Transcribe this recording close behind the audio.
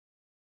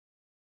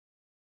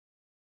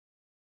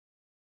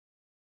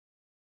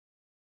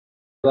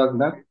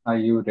Wagner, are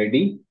you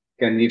ready?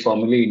 Can we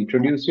formally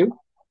introduce you?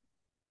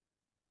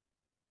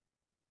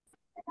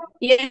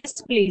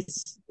 Yes,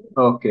 please.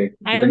 Okay.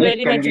 I am Ganesh,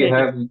 very can much we ready.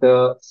 have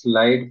the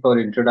slide for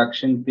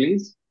introduction,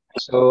 please?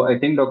 So I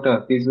think Dr.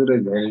 Hafizur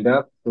is held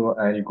up, so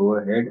I'll go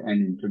ahead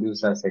and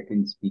introduce our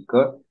second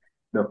speaker.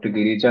 Dr.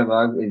 Girija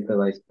Wagh is the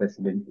Vice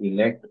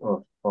President-elect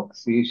of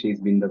FOXI. She's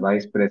been the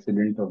Vice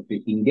President of the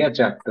India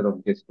chapter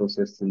of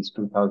Gesposis since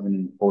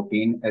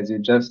 2014. As you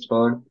just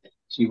heard,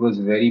 she was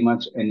very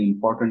much an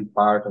important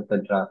part of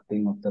the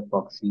drafting of the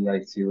FOXI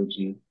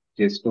ICOG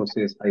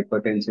Gestosis,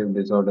 hypertensive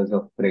disorders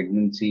of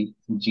pregnancy,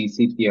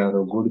 GCPR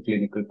or Good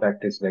Clinical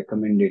Practice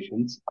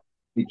Recommendations,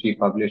 which we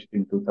published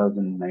in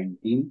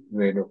 2019,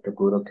 where Dr.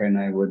 Gorak and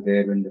I were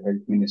there when the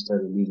health minister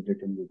released it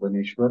in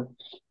Bhubaneswar.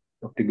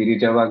 Dr.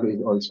 Girija Wagh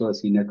is also a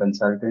senior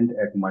consultant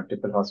at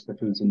multiple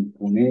hospitals in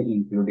Pune,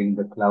 including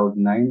the Cloud9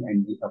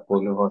 and the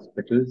Apollo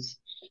hospitals.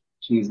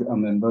 She is a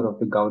member of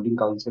the Governing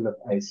Council of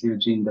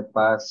ICOG in the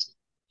past.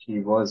 She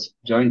was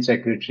joint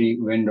secretary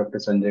when Dr.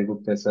 Sanjay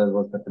Gupta sir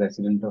was the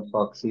president of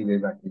FOXI way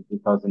back in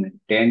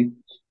 2010.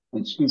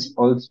 And she's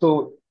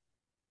also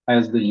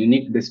has the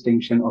unique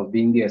distinction of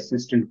being the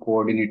assistant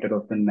coordinator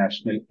of the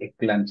National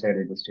Eclampsia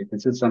Registry.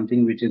 This is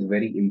something which is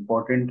very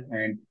important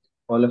and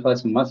all of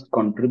us must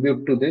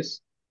contribute to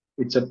this.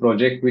 It's a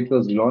project which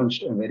was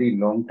launched a very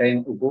long time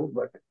ago,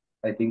 but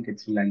I think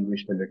it's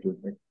languished a little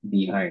bit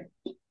behind.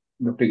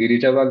 Dr.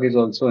 Girija Wagh is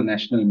also a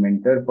national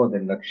mentor for the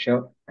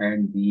Lakshya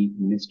and the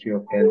Ministry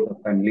of Health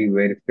and Family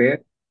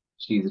Welfare.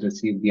 She's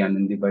received the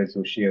Anandibai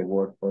Joshi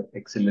Award for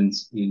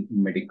Excellence in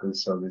Medical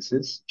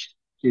Services.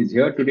 She's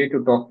here today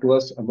to talk to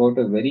us about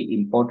a very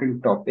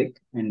important topic,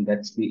 and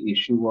that's the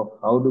issue of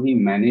how do we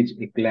manage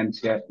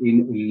eclampsia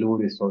in low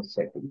resource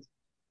settings.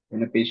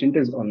 When a patient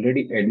is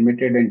already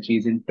admitted and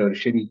she's in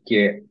tertiary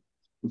care,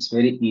 it's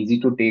very easy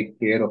to take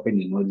care of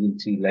an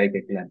emergency like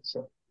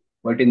eclampsia.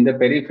 But in the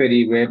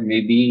periphery, where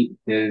maybe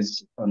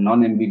there's a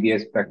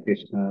non-MBBS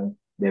practitioner,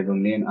 there's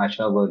only an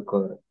ASHA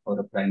worker or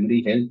a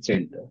primary health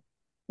center,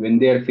 when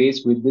they are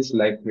faced with this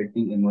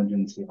life-threatening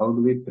emergency, how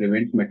do we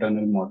prevent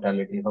maternal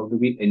mortality? How do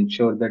we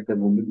ensure that the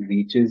woman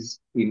reaches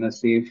in a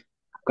safe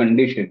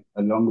condition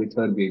along with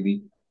her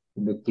baby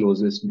to the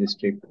closest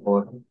district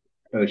or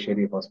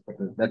tertiary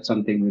hospital? That's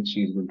something which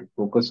she is going to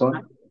focus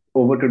on.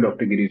 Over to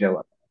Dr. Girija.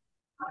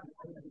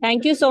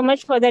 Thank you so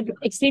much for that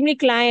extremely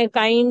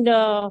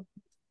kind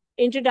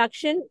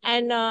introduction.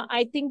 And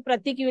I think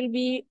Pratik, you will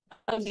be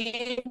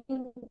again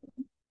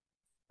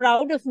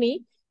proud of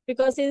me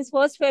because since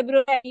 1st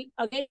February,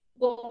 I again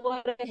go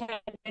over the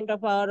head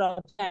of our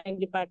obstetric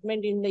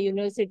department in the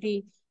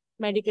University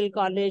Medical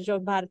College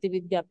of Bharati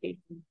Vidyapit.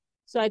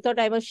 So I thought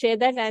I must share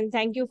that and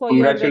thank you for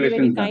your very, very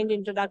Congratulations, ma'am. kind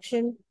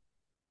introduction.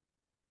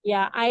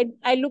 Yeah,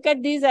 I look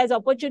at these as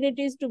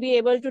opportunities to be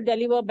able to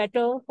deliver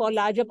better for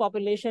larger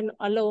population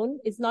alone.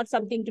 It's not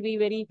something to be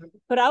very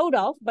proud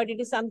of, but it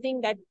is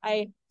something that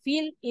I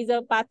feel is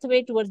a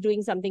pathway towards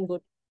doing something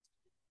good.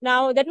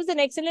 Now, that was an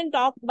excellent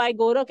talk by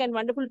Gorak and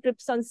wonderful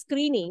tips on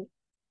screening.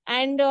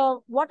 And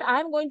what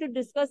I'm going to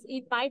discuss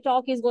in my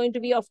talk is going to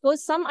be, of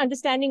course, some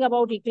understanding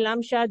about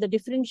eclampsia, the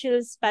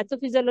differentials,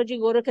 pathophysiology.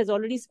 Gorak has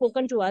already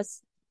spoken to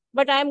us.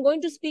 But I'm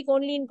going to speak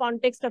only in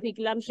context of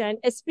eclampsia and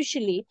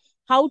especially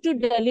how to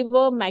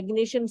deliver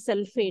magnesium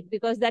sulfate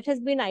because that has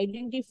been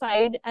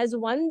identified as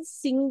one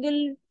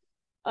single,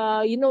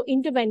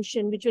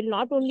 intervention which will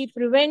not only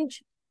prevent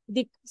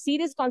the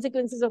serious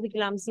consequences of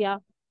eclampsia,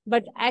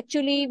 but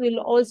actually will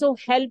also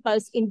help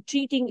us in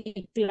treating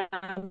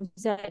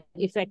eclampsia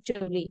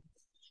effectively.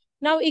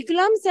 Now,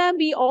 eclampsia,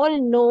 we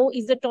all know,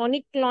 is a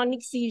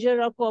tonic-clonic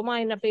seizure or coma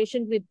in a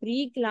patient with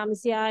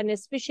preeclampsia, and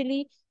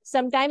especially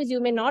sometimes you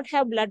may not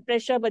have blood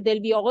pressure, but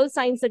there'll be all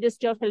signs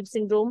suggestive of HELLP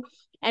syndrome.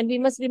 And we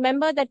must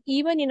remember that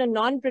even in a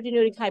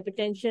non-proteinuric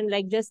hypertension,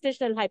 like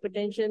gestational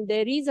hypertension,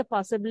 there is a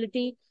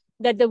possibility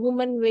that the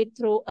woman may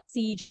throw a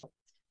seizure.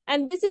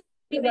 And this is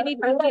a very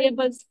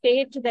pitiable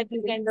state that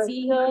you can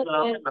see here,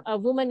 where a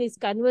woman is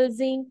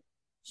convulsing.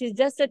 She's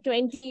just a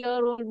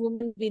 20-year-old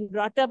woman been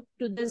brought up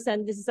to this,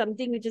 and this is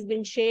something which has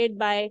been shared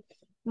by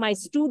my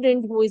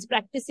student who is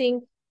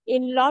practicing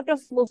in a lot of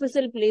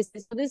official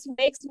places. So this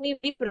makes me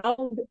very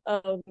proud,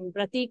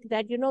 Pratik,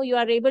 that you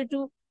are able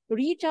to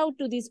reach out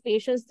to these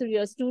patients through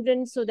your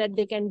students so that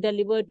they can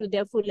deliver to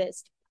their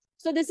fullest.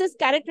 So this is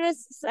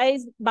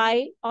characterized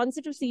by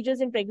onset of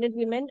seizures in pregnant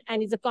women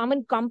and is a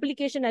common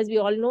complication, as we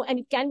all know, and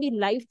it can be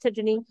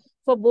life-threatening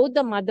for both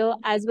the mother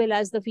as well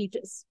as the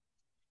fetus.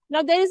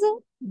 Now,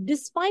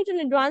 despite an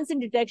advance in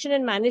detection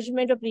and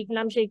management of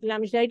preeclampsia,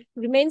 eclampsia, it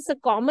remains a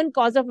common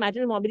cause of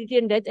maternal morbidity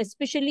and death,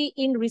 especially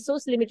in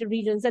resource-limited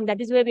regions, and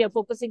that is where we are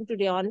focusing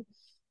today on.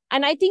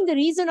 And I think the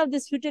reason of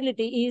this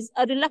futility is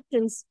a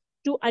reluctance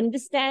to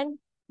understand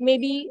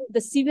maybe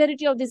the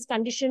severity of this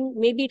condition.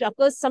 Maybe it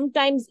occurs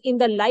sometimes in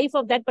the life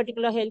of that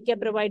particular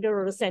healthcare provider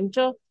or a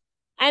center.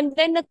 And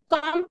then a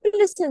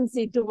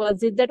complacency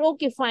towards it that,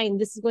 okay, fine,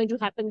 this is going to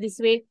happen this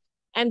way.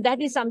 And that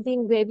is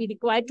something where we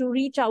require to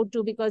reach out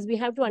to because we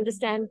have to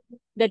understand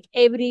that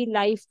every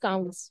life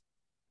counts.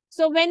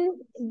 So when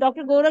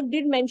Dr. Gorak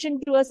did mention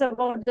to us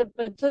about the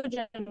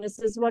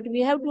pathogenesis, what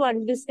we have to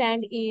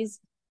understand is,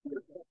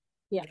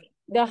 yeah,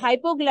 the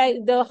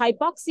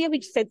hypoxia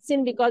which sets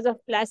in because of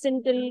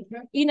placental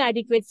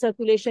inadequate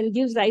circulation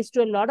gives rise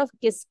to a lot of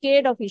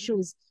cascade of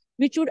issues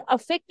which would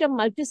affect a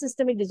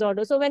multisystemic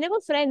disorder. So whenever,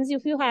 friends,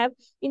 if you have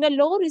in a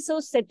low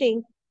resource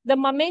setting, the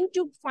moment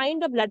you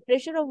find a blood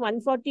pressure of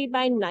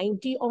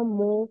 140/90 or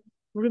more,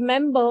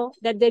 remember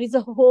that there is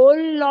a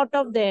whole lot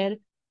of there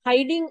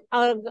hiding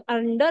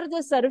under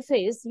the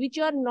surface, which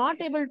you are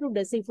not able to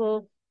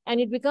decipher.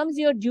 And it becomes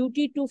your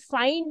duty to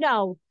find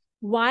out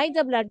why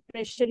the blood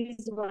pressure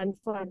is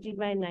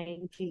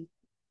 140/90.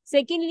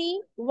 Secondly,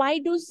 why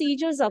do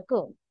seizures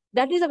occur?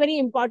 That is a very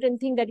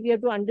important thing that we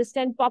have to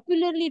understand.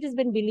 Popularly, it has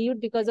been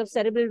believed because of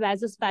cerebral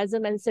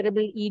vasospasm and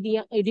cerebral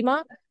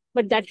edema,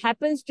 but that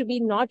happens to be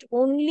not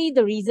only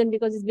the reason,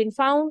 because it's been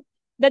found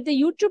that the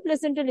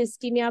uteroplacental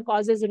ischemia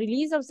causes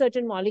release of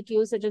certain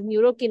molecules such as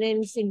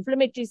neurokinins,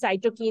 inflammatory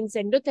cytokines,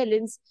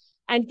 endothelins,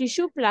 and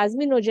tissue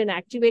plasminogen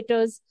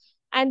activators.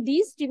 And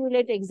these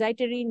stimulate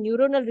excitatory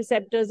neuronal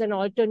receptors and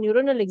alter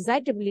neuronal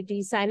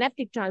excitability,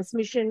 synaptic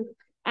transmission,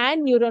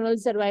 and neuronal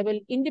survival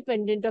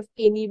independent of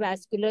any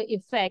vascular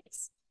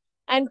effects.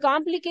 And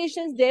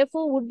complications,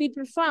 therefore, would be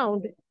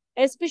profound.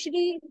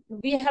 Especially,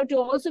 we have to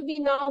also be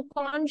now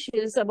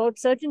conscious about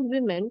certain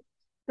women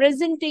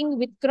presenting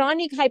with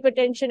chronic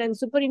hypertension and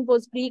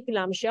superimposed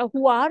preeclampsia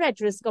who are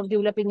at risk of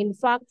developing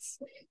infarcts.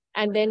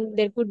 And then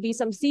there could be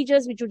some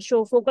seizures which would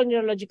show focal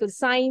neurological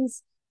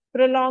signs,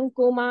 prolonged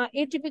coma,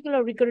 atypical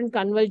or recurrent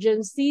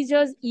convulsions,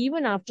 seizures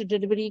even after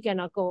delivery can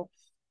occur.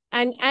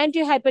 And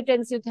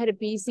antihypertensive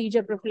therapy,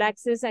 seizure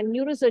prophylaxis, and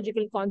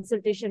neurosurgical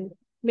consultation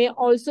may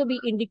also be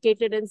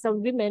indicated, and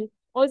some women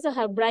also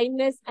have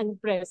blindness and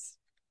breast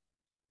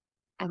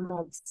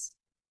amounts.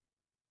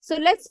 So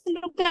let's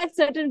look at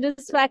certain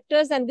risk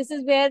factors, and this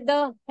is where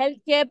the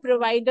healthcare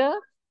provider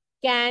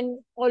can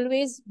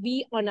always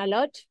be on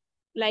alert.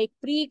 Like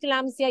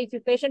preeclampsia, if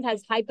your patient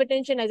has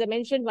hypertension, as I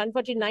mentioned,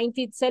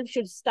 140/90 itself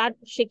should start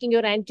shaking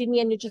your antennae,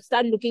 and you should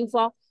start looking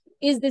for,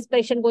 is this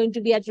patient going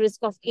to be at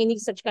risk of any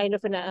such kind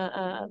of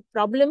an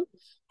problem?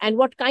 And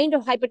what kind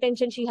of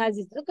hypertension she has?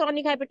 Is it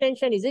chronic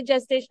hypertension? Is it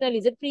gestational?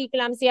 Is it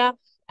preeclampsia?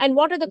 And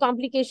what are the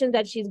complications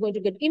that she's going to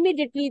get?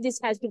 Immediately, this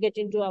has to get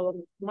into our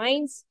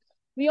minds.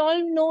 We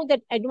all know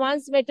that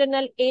advanced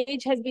maternal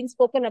age has been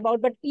spoken about,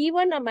 but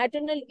even a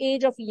maternal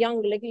age of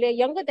young, like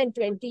younger than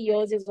 20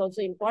 years is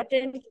also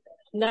important.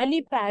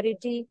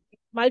 Nulliparity,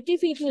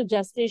 multifetal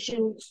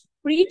gestation,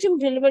 preterm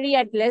delivery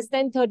at less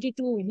than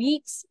 32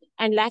 weeks,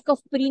 and lack of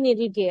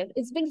prenatal care.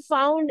 It's been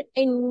found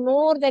in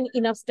more than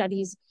enough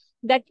studies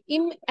that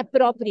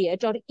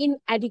inappropriate or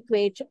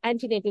inadequate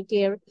antenatal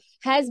care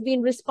has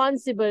been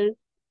responsible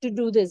to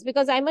do this.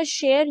 Because I must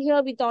share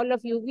here with all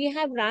of you, we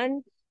have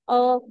run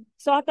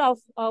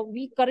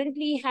we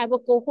currently have a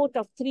cohort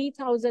of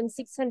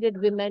 3,600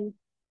 women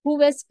who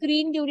were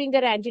screened during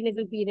their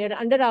antenatal period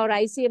under our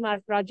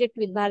ICMR project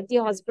with Bharati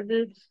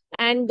Hospital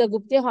and the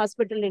Gupte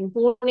Hospital in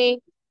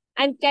Pune.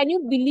 And can you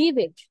believe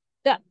it?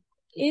 The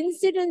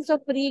incidence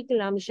of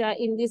preeclampsia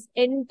in this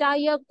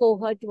entire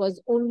cohort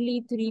was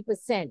only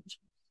 3%.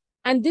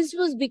 And this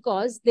was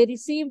because they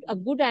received a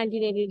good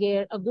antenatal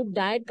care, a good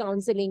diet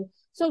counseling.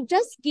 So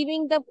just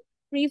giving the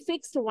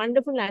prefixed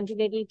wonderful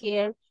antenatal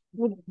care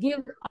would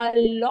give a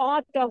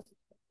lot of,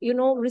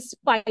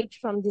 respite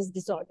from this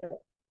disorder.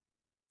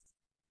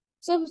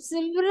 So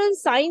several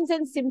signs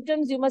and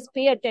symptoms you must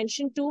pay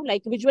attention to,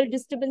 like visual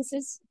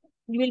disturbances.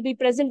 You will be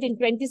present in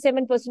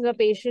 27% of the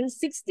patients.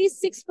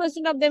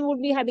 66% of them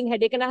would be having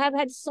headache. And I have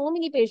had so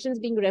many patients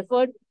being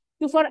referred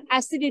to for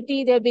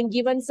acidity. They have been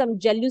given some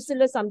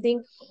Gelusil or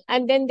something.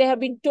 And then they have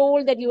been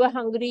told that you are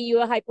hungry, you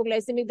are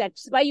hypoglycemic.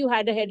 That's why you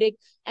had a headache.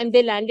 And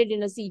they landed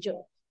in a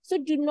seizure. So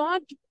do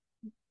not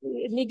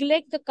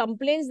neglect the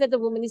complaints that the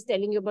woman is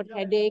telling you about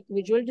headache,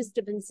 visual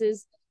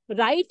disturbances,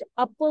 right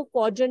upper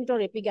quadrant or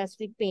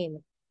epigastric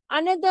pain.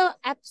 Another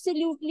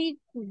absolutely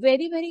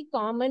very, very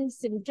common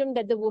symptom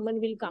that the woman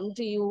will come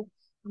to you,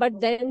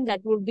 but then that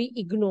would be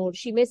ignored.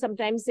 She may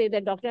sometimes say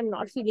that, doctor, I'm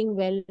not feeling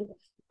well.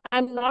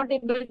 I'm not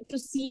able to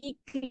see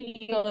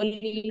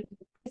clearly.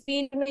 I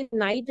feel in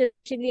night,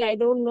 actually, I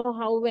don't know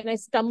how when I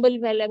stumble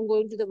while I'm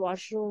going to the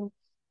washroom.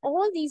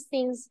 All these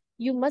things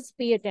you must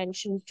pay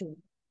attention to.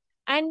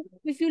 And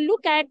if you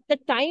look at the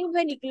time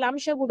when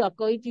eclampsia would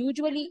occur, it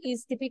usually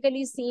is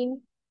typically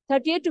seen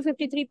 38 to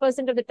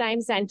 53% of the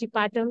times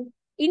antepartum.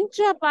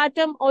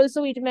 Intrapartum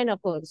also it may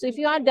occur. So if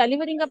you are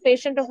delivering a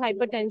patient of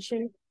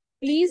hypertension,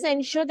 please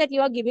ensure that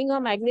you are giving her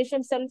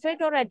magnesium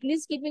sulfate or at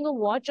least keeping a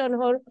watch on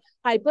her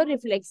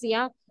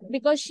hyperreflexia,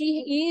 because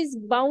she is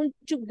bound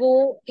to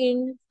go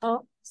in a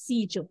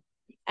seizure.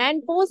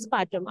 And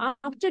postpartum,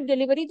 after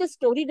delivery, the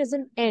story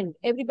doesn't end.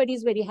 Everybody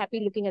is very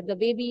happy looking at the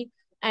baby.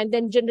 And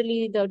then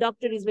generally the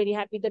doctor is very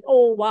happy that,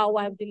 oh, wow,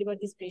 I have delivered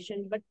this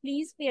patient. But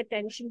please pay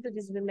attention to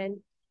these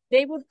women.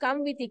 They would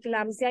come with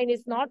eclampsia, and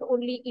it's not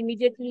only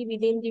immediately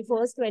within the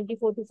first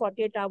 24 to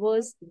 48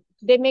 hours.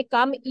 They may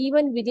come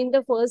even within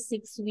the first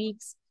 6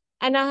 weeks.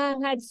 And I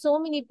have had so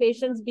many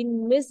patients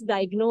been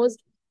misdiagnosed,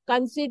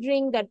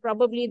 considering that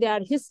probably they are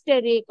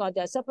hysteric or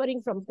they're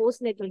suffering from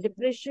postnatal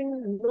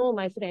depression. No,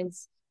 my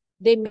friends,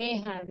 they may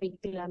have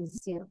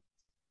eclampsia.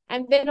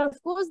 And then, of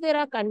course, there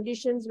are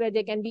conditions where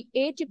there can be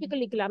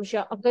atypical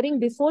eclampsia occurring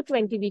before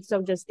 20 weeks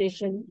of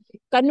gestation.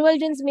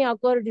 Convulsions may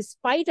occur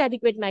despite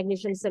adequate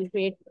magnesium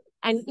sulfate,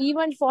 and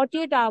even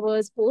 48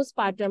 hours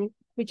postpartum,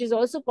 which is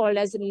also called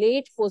as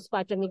late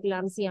postpartum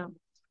eclampsia.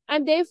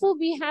 And therefore,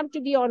 we have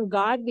to be on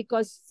guard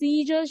because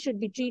seizures should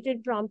be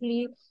treated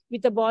promptly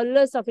with a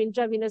bolus of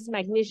intravenous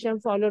magnesium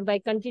followed by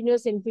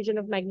continuous infusion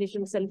of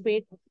magnesium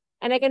sulfate.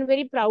 And I can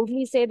very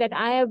proudly say that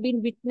I have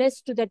been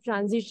witness to the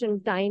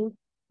transition time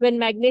when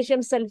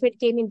magnesium sulfate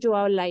came into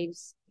our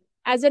lives.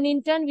 As an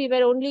intern, we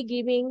were only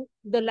giving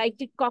the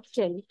lactic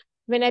cocktail.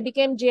 When I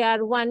became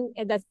JR1,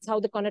 and that's how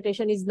the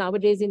connotation is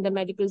nowadays in the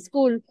medical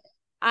school,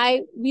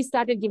 we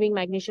started giving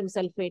magnesium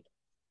sulfate.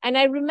 And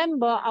I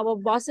remember our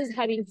bosses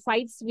having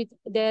fights with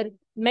their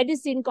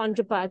medicine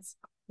counterparts,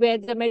 where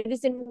the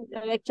medicine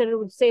lecturer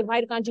would say,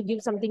 why can't you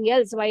give something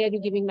else? Why are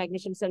you giving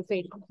magnesium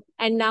sulfate?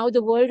 And now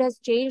the world has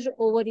changed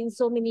over in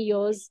so many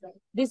years.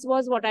 This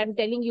was what I'm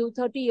telling you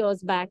 30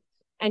 years back.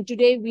 And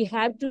today we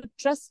have to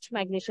trust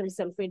magnesium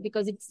sulfate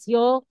because it's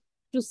here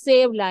to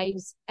save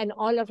lives. And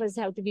all of us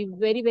have to be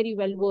very, very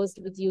well versed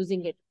with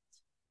using it.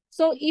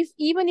 So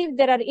even if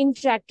there are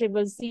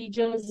intractable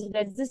seizures,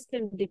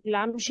 resistant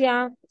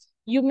eclampsia,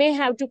 you may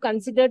have to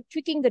consider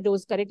tweaking the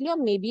dose correctly, or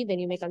maybe then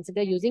you may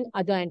consider using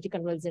other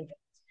anticonvulsant.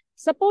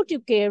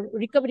 Supportive care,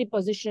 recovery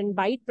position,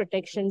 bite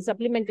protection,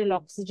 supplemental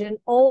oxygen,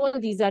 all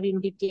these are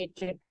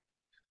indicated.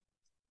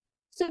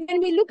 So when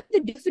we look at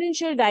the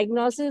differential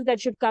diagnoses that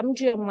should come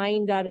to your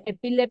mind are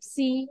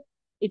epilepsy,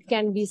 it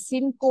can be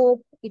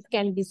syncope, it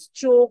can be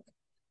stroke,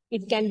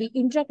 it can be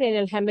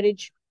intracranial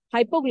hemorrhage,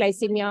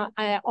 hypoglycemia,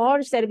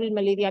 or cerebral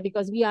malaria,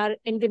 because we are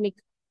endemic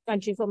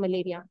country for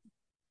malaria.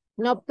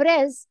 Now,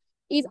 PRES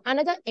is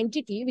another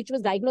entity which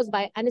was diagnosed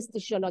by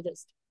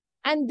anesthesiologist.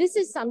 And this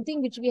is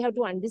something which we have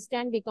to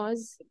understand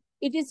because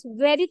it is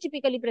very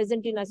typically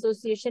present in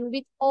association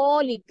with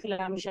all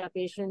eclampsia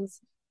patients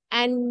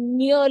and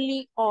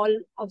nearly all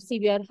of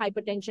severe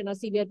hypertension or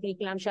severe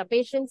preeclampsia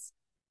patients.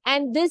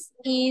 And this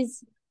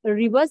is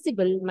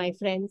reversible, my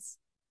friends.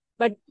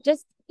 But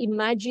just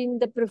imagine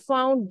the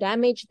profound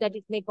damage that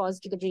it may cause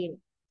to the brain.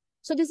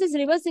 So this is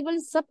reversible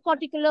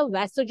subcortical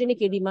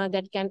vasogenic edema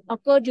that can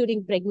occur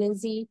during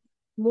pregnancy,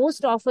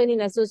 most often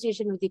in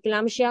association with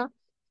eclampsia.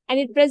 And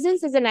it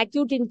presents as an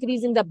acute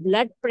increase in the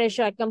blood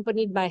pressure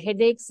accompanied by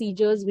headaches,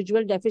 seizures,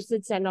 visual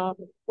deficits, and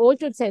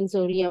altered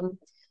sensorium.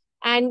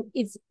 And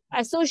it's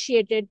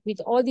associated with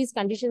all these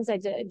conditions I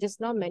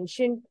just now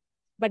mentioned,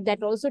 but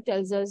that also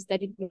tells us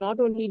that it not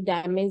only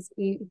damages,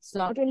 it's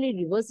not only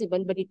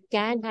reversible, but it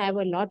can have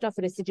a lot of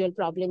residual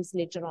problems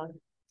later on.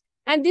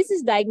 And this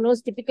is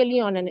diagnosed typically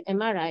on an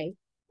MRI,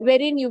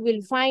 wherein you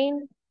will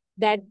find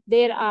that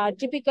there are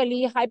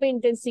typically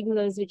hyperintense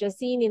signals which are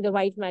seen in the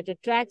white matter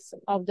tracts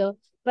of the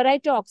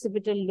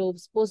parieto-occipital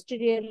lobes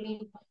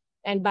posteriorly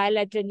and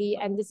bilaterally.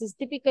 And this is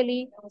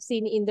typically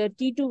seen in the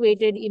T2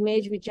 weighted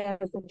image, which I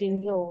have put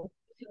in here.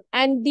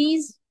 And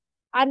these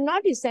are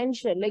not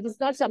essential. Like, it's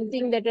not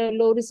something that a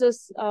low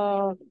resource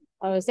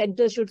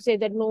center should say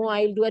that, no,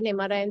 I'll do an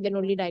MRI and then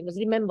only diagnose.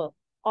 Remember,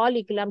 all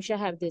eclampsia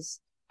have this.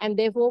 And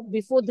therefore,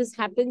 before this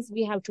happens,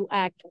 we have to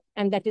act.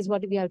 And that is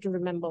what we have to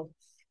remember.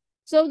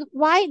 So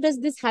why does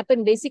this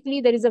happen?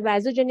 Basically, there is a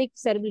vasogenic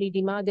cerebral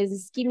edema. There's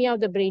ischemia of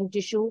the brain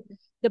tissue.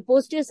 The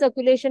posterior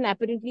circulation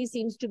apparently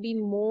seems to be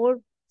more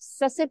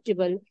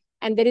susceptible,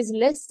 and there is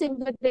less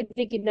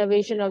sympathetic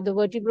innervation of the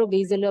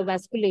vertebrobasilar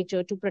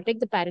vasculature to protect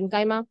the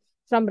parenchyma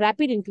from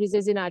rapid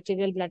increases in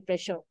arterial blood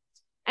pressure.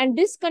 And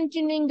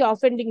discontinuing the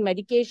offending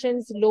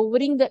medications,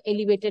 lowering the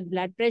elevated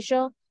blood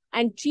pressure,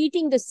 and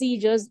treating the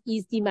seizures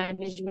is the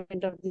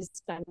management of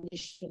this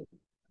condition.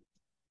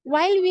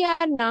 While we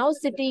are now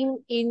sitting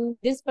in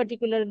this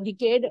particular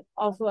decade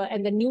of,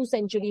 and the new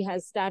century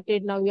has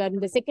started, now we are in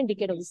the second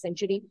decade of the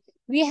century,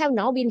 we have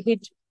now been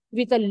hit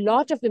with a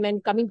lot of women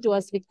coming to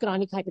us with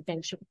chronic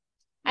hypertension.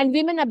 And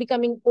women are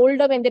becoming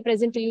older when they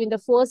present to you in the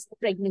first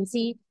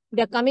pregnancy.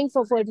 They're coming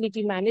for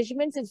fertility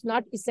management. It's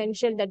not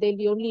essential that they'll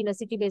be only in a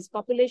city-based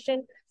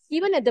population.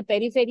 Even at the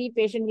periphery,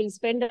 patient will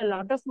spend a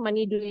lot of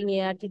money doing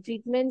ART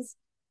treatments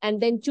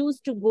and then choose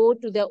to go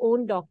to their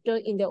own doctor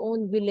in their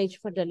own village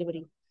for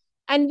delivery.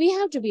 And we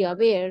have to be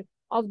aware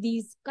of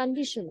these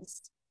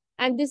conditions.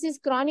 And this is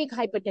chronic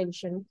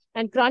hypertension.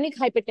 And chronic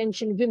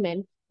hypertension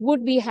women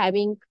would be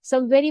having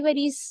some very,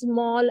 very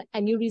small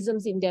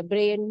aneurysms in their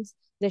brains,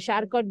 the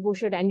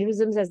Charcot-Bouchard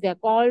aneurysms as they're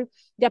called.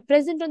 They're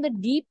present on the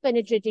deep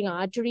penetrating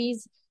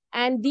arteries.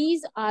 And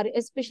these are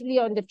especially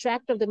on the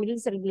tract of the middle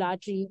cerebral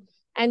artery.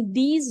 And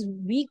these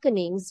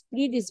weakenings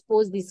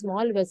predispose the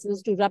small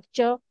vessels to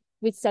rupture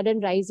with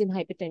sudden rise in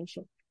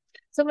hypertension.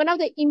 So one of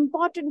the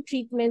important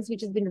treatments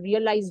which has been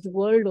realized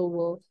world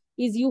over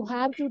is you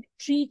have to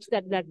treat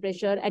that blood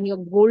pressure, and your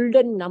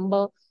golden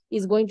number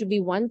is going to be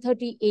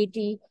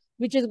 130/80.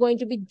 which is going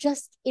to be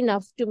just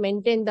enough to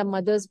maintain the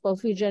mother's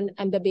perfusion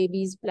and the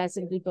baby's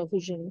placental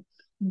perfusion.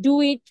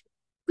 Do it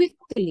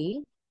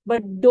quickly,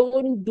 but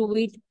don't do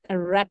it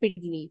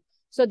rapidly.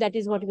 So that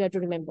is what we have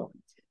to remember.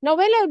 Now,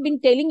 while I've been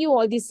telling you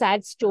all these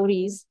sad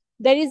stories,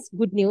 there is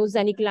good news,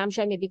 and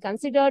eclampsia may be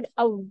considered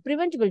a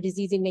preventable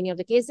disease in many of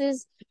the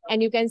cases.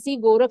 And you can see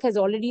Gorakh has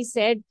already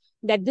said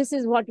that this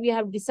is what we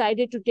have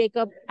decided to take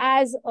up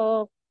as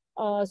a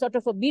sort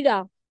of a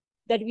bida,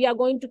 that we are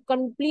going to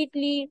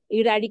completely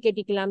eradicate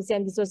eclampsia.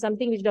 And this was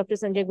something which Dr.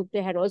 Sanjay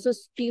Gupta had also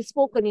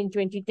spoken in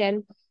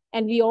 2010.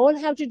 And we all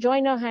have to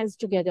join our hands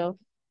together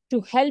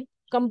to help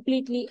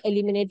completely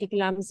eliminate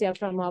eclampsia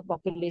from our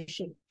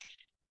population.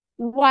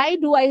 Why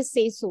do I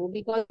say so?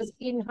 Because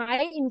in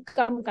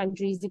high-income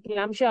countries,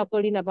 eclampsia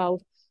occurred in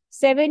about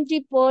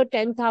 70 per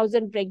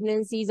 10,000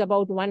 pregnancies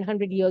about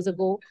 100 years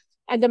ago.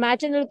 And the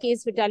maternal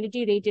case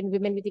fatality rate in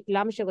women with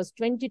eclampsia was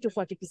 20 to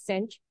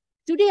 40%.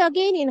 Today,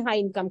 again, in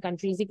high-income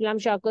countries,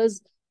 eclampsia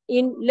occurs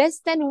in less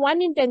than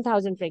 1 in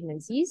 10,000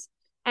 pregnancies.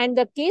 And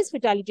the case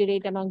fatality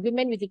rate among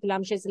women with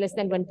eclampsia is less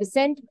than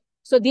 1%.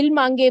 So, dil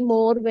mange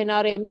more, when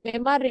our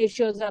MMR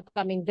ratios are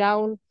coming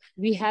down,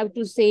 we have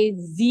to say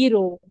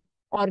zero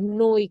or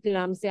no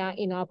eclampsia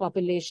in our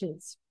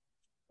populations.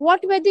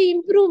 What were the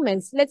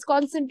improvements? Let's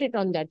concentrate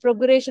on that.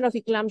 Progression of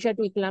eclampsia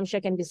to eclampsia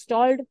can be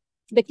stalled.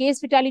 The case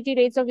fatality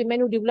rates of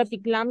women who developed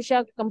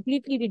eclampsia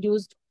completely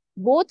reduced.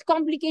 Both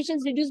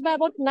complications reduced by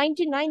about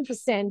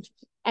 99%.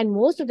 And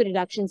most of the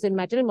reductions in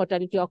maternal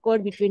mortality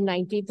occurred between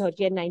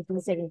 1930 and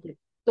 1970.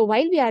 So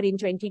while we are in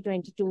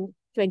 2022,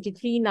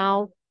 23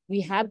 now,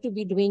 we have to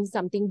be doing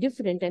something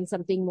different and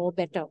something more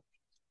better.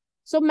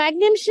 So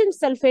magnesium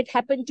sulfate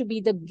happened to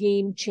be the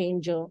game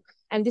changer.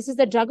 And this is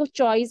the drug of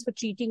choice for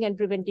treating and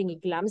preventing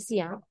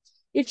eclampsia.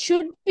 It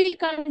should be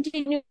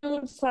continued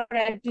for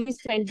at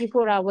least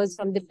 24 hours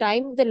from the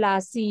time of the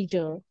last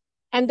seizure.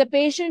 And the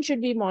patient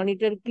should be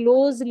monitored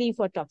closely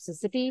for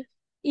toxicity.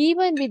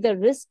 Even with the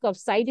risk of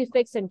side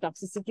effects and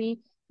toxicity,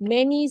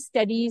 many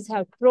studies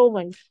have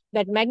proven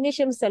that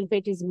magnesium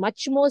sulfate is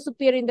much more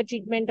superior in the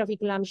treatment of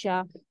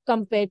eclampsia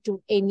compared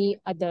to any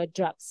other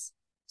drugs.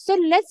 So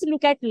let's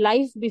look at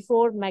life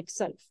before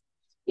MagSulf.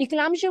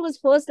 Eclampsia was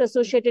first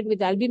associated with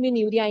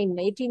albuminuria in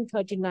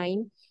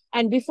 1839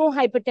 and before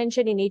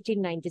hypertension in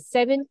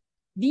 1897.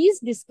 These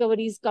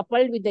discoveries,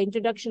 coupled with the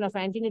introduction of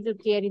antenatal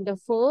care in the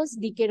first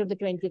decade of the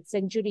 20th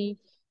century,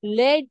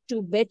 led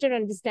to better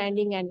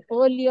understanding and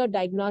earlier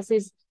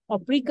diagnosis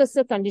of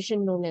precursor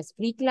condition known as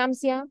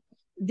preeclampsia.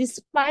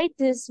 Despite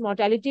this,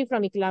 mortality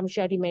from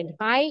eclampsia remained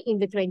high in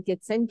the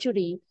 20th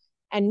century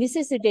and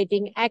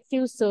necessitating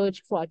active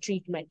search for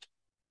treatment.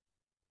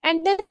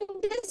 And then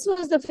this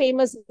was the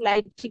famous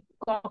lytic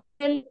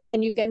cocktail.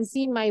 And you can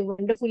see my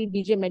wonderful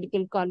BJ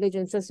Medical College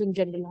and Sassoon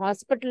General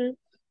Hospital,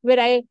 where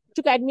I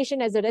took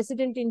admission as a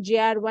resident in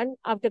JR1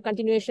 after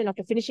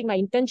finishing my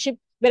internship,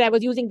 where I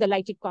was using the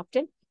lytic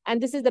cocktail.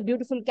 And this is the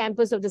beautiful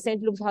campus of the St.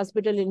 Luke's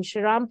Hospital in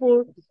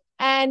Shirampur.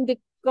 And the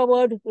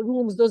covered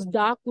rooms, those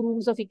dark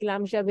rooms of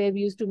eclampsia where we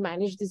used to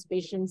manage these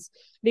patients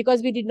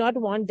because we did not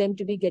want them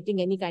to be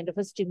getting any kind of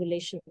a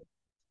stimulation.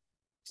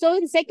 So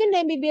in second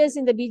MBBS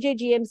in the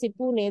BJGMC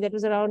Pune, that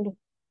was around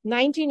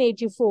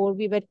 1984,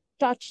 we were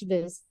taught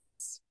this.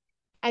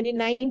 And in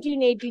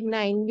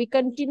 1989, we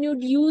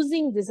continued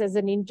using this as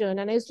an intern.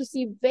 And I used to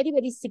see very,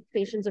 very sick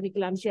patients of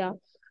eclampsia.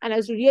 And I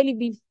used to really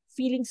be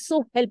feeling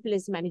so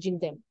helpless managing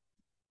them.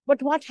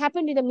 But what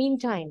happened in the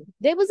meantime?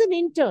 There was an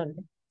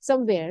intern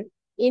somewhere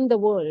in the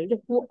world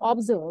who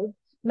observed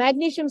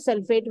magnesium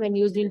sulfate when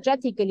used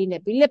intrathecally in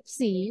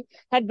epilepsy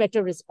had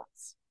better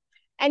response.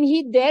 And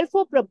he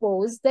therefore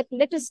proposed that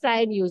let us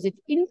try and use it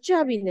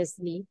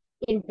intravenously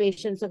in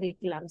patients of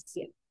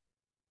eclampsia.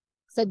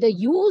 So the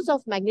use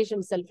of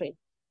magnesium sulfate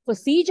for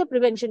seizure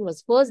prevention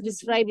was first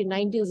described in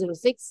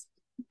 1906,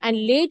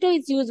 and later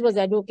its use was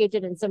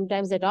advocated and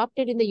sometimes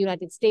adopted in the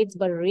United States,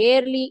 but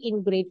rarely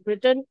in Great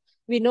Britain.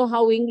 We know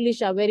how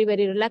English are very,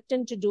 very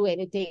reluctant to do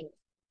anything.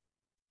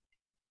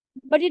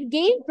 But it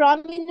gained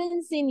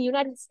prominence in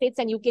United States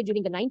and UK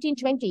during the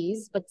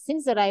 1920s, but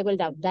since the arrival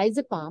of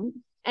diazepam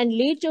and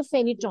later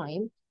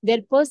phenytoin, there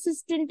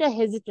persistent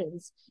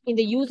hesitance in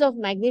the use of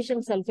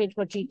magnesium sulfate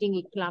for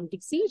treating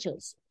eclamptic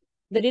seizures.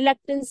 The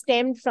reluctance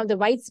stemmed from the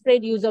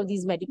widespread use of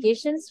these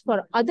medications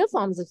for other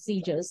forms of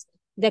seizures,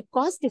 their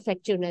cost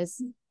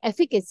effectiveness,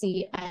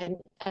 efficacy, and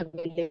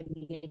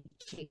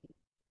availability.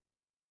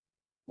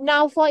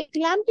 Now, for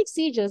eclamptic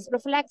seizures,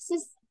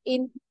 prophylaxis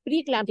in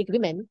preeclamptic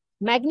women,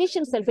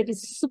 magnesium sulfate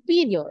is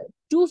superior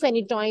to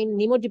phenytoin,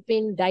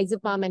 nimodipine,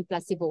 diazepam, and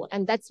placebo.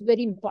 And that's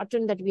very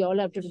important that we all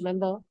have to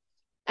remember.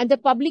 And the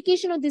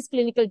publication of these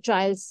clinical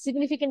trials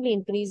significantly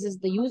increases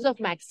the use of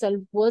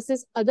MagSulf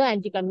versus other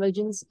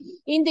anticonvulsants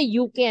in the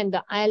UK and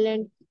the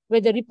Ireland,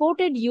 where the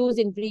reported use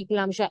in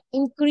preeclampsia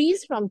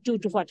increased from 2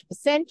 to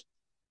 40%.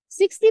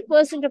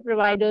 60% of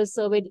providers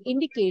surveyed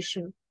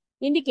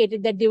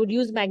indicated that they would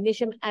use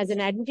magnesium as an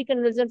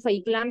anticonvulsant for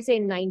eclampsia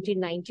in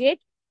 1998,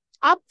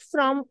 up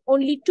from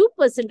only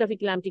 2% of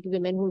eclamptic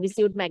women who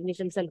received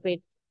magnesium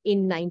sulfate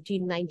in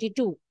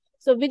 1992.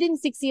 So within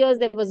 6 years,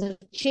 there was a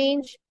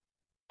change.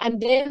 And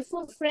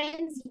therefore,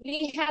 friends,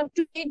 we have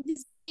to take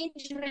this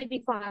change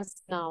very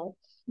fast now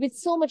with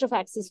so much of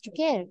access to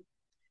care.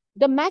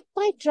 The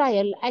Magpie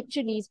trial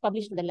actually is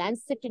published in the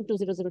Lancet in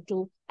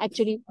 2002,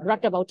 actually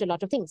brought about a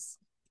lot of things.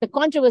 The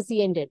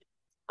controversy ended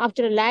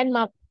after a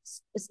landmark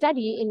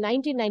study in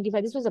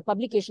 1995. This was a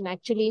publication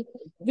actually,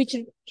 which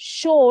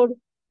showed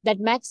that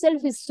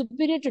Maxelf is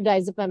superior to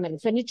diazepam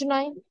and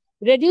phenytoin,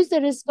 reduced the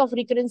risk of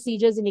recurrent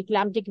seizures in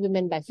eclamptic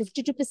women by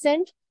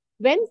 52%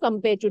 when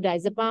compared to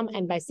diazepam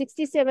and by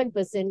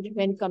 67%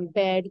 when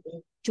compared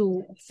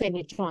to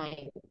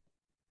phenytoin.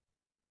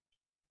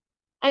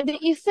 And the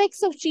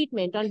effects of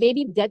treatment on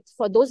baby death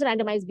for those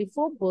randomized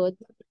before birth,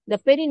 the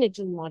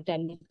perinatal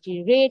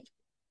mortality rate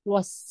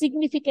was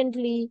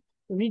significantly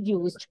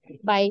reduced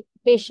by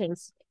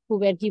patients who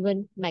were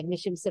given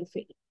magnesium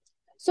sulfate.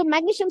 So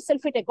magnesium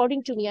sulfate,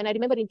 according to me, and I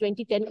remember in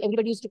 2010,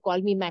 everybody used to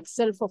call me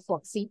Maxel for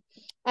Foxy,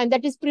 and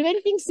that is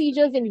preventing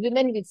seizures in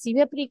women with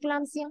severe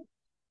preeclampsia,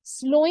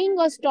 slowing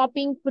or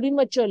stopping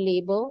premature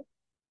labor,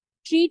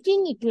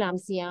 treating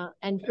eclampsia,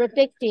 and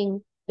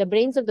protecting the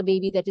brains of the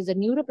baby, that is a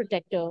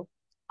neuroprotector,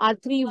 are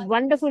three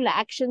wonderful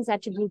actions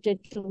attributed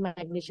to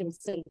magnesium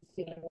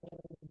sulfate.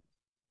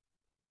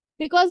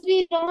 Because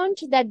we learned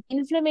that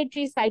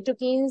inflammatory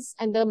cytokines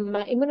and the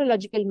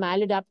immunological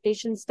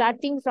maladaptation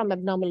starting from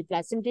abnormal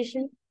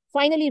placentation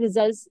finally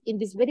results in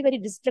this very, very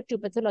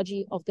destructive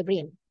pathology of the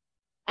brain.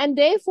 And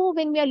therefore,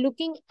 when we are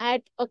looking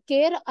at a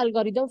care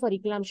algorithm for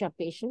eclampsia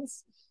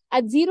patients,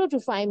 at 0 to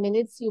 5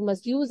 minutes, you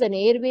must use an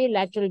airway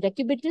lateral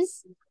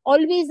decubitus,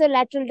 always a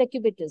lateral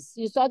decubitus.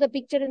 You saw the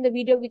picture in the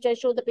video which I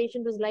showed, the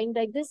patient was lying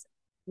like this.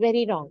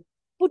 Very wrong.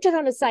 Put her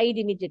on a side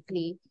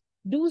immediately.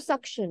 Do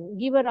suction.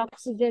 Give her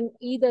oxygen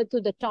either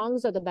through the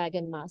tongs or the bag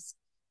and mask.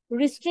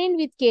 Restrain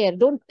with care.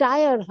 Don't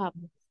tire her.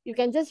 You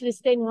can just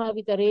restrain her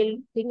with a rail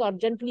thing or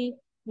gently,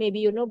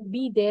 maybe,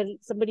 be there.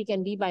 Somebody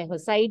can be by her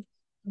side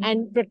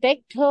and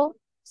protect her.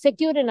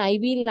 Secure an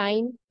IV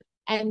line.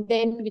 And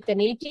then with an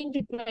 18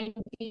 to 20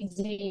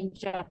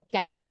 range of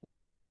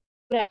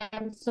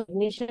grams of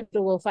magnesium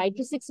over 5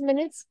 to 6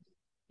 minutes,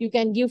 you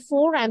can give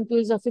 4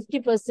 ampoules of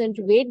 50%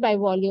 weight by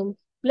volume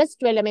plus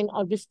 12 ml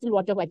or distilled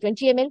water by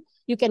 20 ml.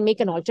 You can make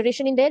an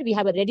alteration in there. We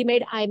have a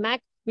ready-made iMac,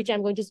 which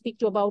I'm going to speak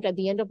to about at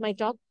the end of my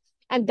talk.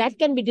 And that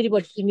can be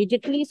delivered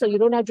immediately, so you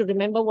don't have to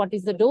remember what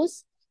is the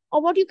dose.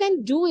 Or what you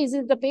can do is,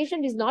 if the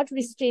patient is not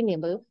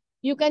restrainable,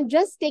 you can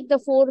just take the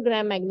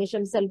 4-gram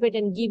magnesium sulfate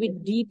and give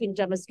it deep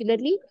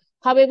intramuscularly.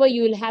 However,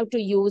 you will have to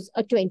use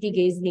a 20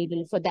 gauge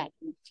needle for that.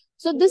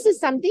 So this is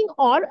something,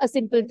 or a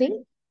simple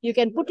thing. You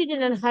can put it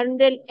in a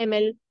 100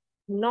 ml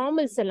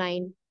normal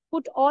saline,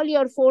 put all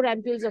your 4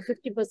 ampoules of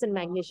 50%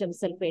 magnesium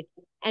sulfate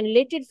and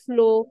let it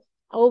flow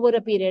over a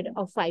period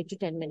of 5 to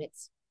 10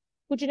 minutes.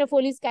 Put in a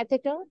Foley's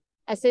catheter,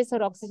 assess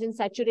her oxygen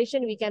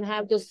saturation. We can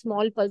have those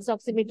small pulse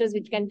oximeters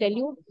which can tell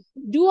you.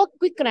 Do a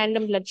quick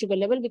random blood sugar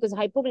level, because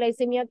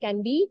hypoglycemia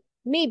can be,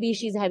 maybe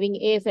she's having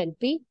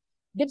AFLP,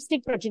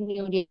 dipstick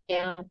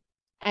proteinuria,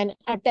 and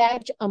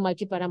attach a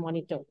multipara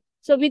monitor.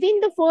 So within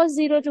the first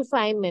 0 to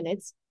 5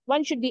 minutes,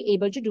 one should be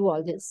able to do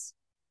all this.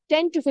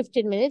 10 to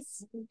 15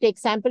 minutes, take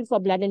sample for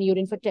blood and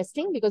urine for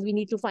testing, because we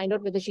need to find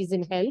out whether she's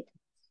in health.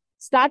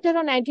 Start her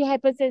on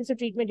antihypertensive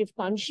treatment if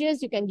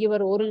conscious. You can give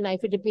her oral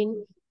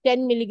nifedipine,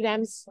 10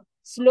 milligrams,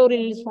 slow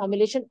release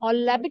formulation, or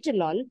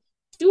labetalol,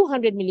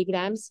 200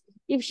 milligrams.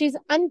 If she's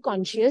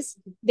unconscious,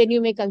 then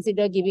you may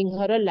consider giving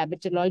her a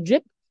labetalol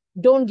drip.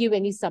 Don't give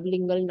any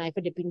sublingual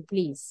nifedipine,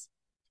 please.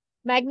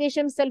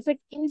 Magnesium sulfate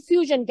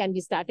infusion can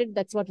be started.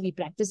 That's what we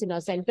practice in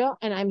our center.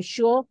 And I'm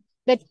sure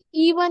that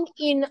even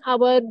in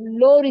our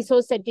low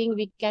resource setting,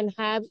 we can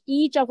have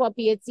each of our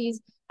PHCs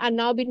are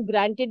now been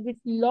granted with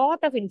lot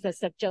of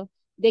infrastructure.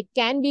 They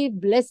can be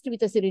blessed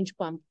with a syringe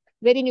pump,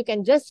 wherein you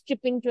can just strip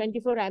in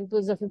 24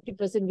 ampoules of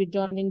 50%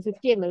 withdrawn in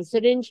 50 ml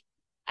syringe,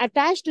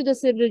 attached to the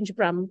syringe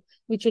pump,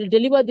 which will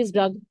deliver this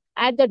drug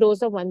at the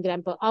dose of 1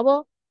 gram per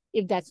hour.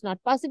 If that's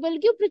not possible,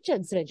 give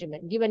Pritchard's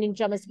regimen. Give an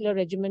intramuscular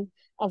regimen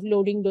of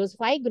loading dose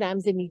 5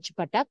 grams in each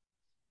patak.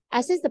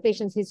 Assess the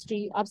patient's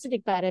history,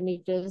 obstetric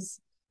parameters,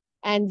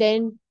 and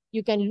then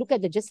you can look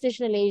at the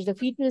gestational age, the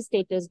fetal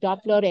status,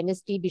 Doppler,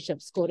 NST,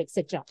 Bishop score,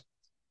 etc.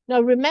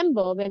 Now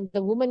remember, when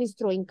the woman is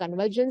throwing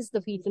convulsions, the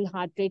fetal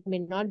heart rate may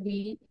not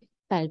be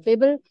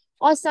palpable,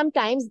 or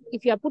sometimes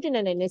if you are put in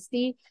an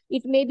NST,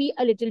 it may be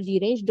a little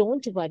deranged.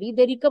 Don't worry,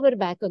 they recover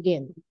back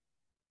again.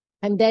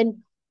 And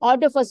then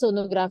order for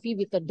sonography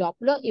with a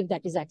Doppler if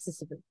that is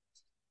accessible.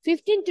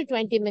 15 to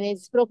 20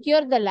 minutes,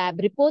 procure the lab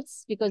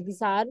reports, because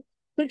these are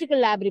critical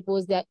lab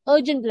reports. They are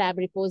urgent lab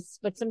reports,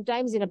 but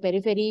sometimes in a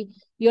periphery,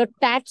 your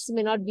TATs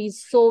may not be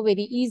so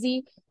very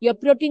easy. Your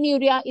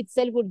proteinuria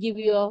itself would give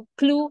you a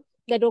clue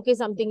that, okay,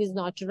 something is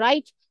not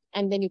right,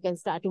 and then you can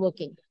start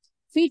working.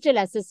 Fetal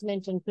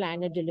assessment and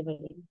plan a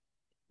delivery.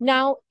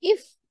 Now,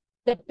 if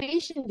the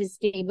patient is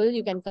stable,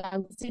 you can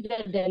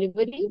consider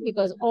delivery,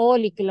 because all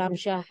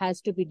eclampsia has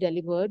to be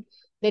delivered.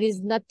 There is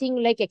nothing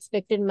like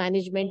expected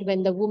management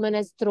when the woman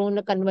has thrown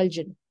a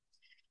convulsion.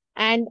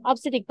 And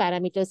obstetric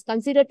parameters,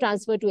 consider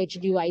transfer to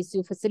HDU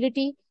ICU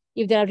facility.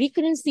 If there are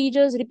recurrent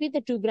seizures, repeat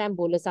the 2-gram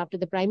bolus after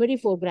the primary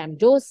 4-gram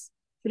dose.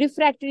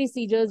 Refractory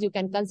seizures, you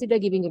can consider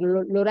giving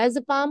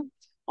lorazepam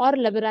or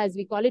Levera, as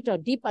we call it, or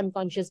deep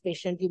unconscious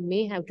patient. You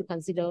may have to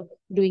consider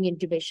doing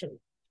intubation.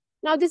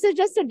 Now, this is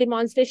just a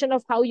demonstration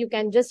of how you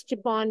can just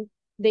chip on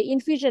the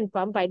infusion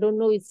pump. I don't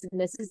know it's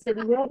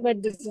necessary here,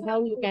 but this is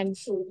how you can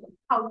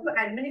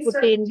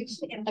put in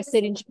a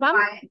syringe pump.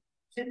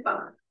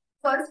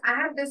 First, I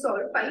have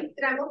dissolved 5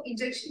 grams of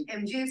injection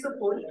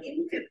MgSO4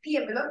 in 50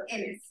 ml of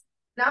NS.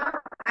 Now,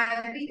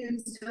 I'll be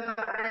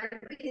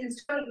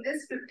installing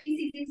this 50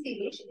 cc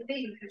syringe in the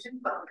infusion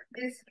pump.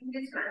 In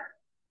this manner.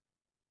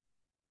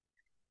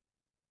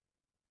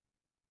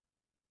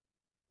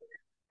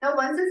 Now,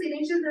 once the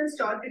syringe is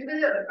installed, it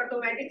will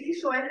automatically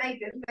show an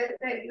icon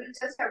where you will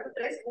just have to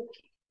press OK.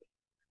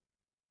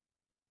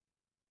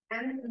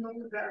 And no,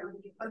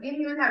 again,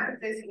 you will have to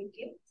press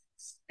OK.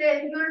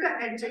 Then you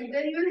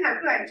will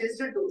have to adjust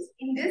the dose.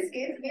 In this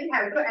case, we will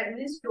have to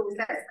administer dose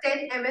as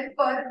 10 ml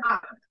per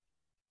hour.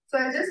 So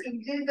I'll just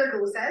increase the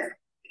dose as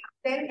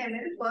 10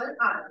 ml per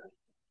hour.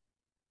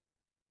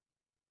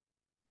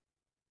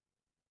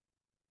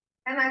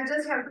 And I'll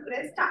just have to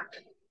press start.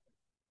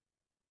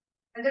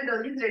 And the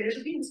dose is ready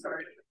to be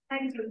installed.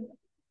 Thank you.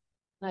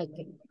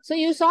 Okay. So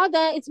you saw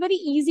that it's very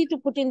easy to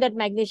put in that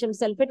magnesium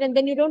sulfate, and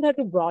then you don't have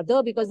to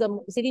bother because the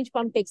syringe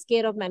pump takes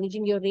care of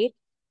managing your rate.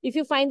 If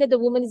you find that the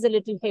woman is a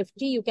little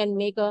hefty, you can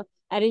make a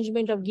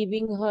arrangement of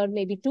giving her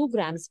maybe 2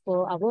 grams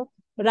per hour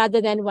rather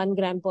than 1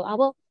 gram per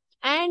hour.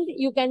 And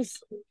you can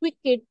tweak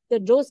it. The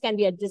dose can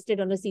be adjusted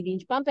on a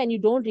syringe pump, and you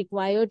don't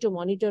require to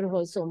monitor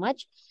her so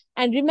much.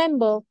 And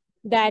remember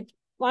that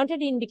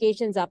wanted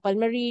indications are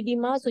pulmonary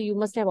edema, so you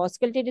must have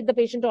auscultated the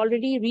patient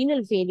already,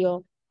 renal failure,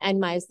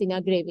 and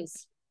myasthenia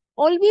gravis.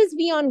 Always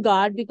be on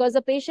guard because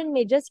a patient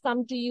may just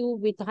come to you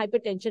with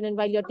hypertension, and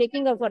while you're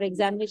taking her for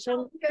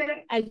examination,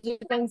 as you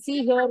can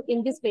see here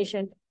in this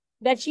patient,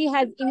 that she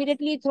has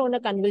immediately thrown a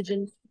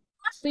convulsion.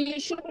 So you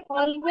should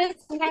always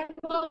have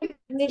a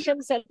magnesium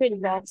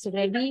sulfate box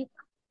ready,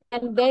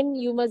 and then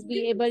you must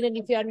be able, and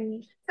if you are...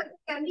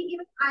 Can we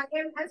give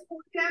IM as 4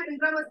 gram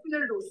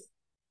intramuscular dose?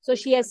 So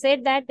she has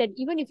said that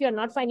even if you're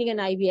not finding an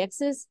IV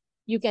access,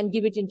 you can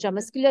give it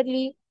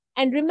intramuscularly.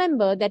 And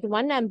remember that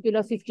 1 ampule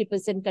of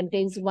 50%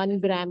 contains 1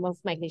 gram of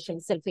magnesium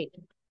sulfate.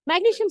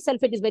 Magnesium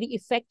sulfate is very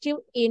effective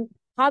in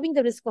halving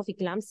the risk of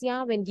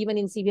eclampsia when given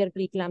in severe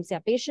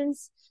preeclampsia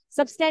patients,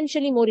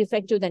 substantially more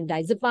effective than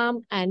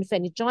diazepam and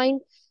phenytoin.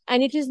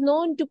 And it is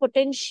known to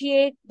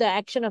potentiate the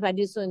action of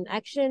adenosine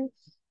action.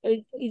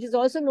 It is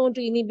also known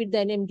to inhibit the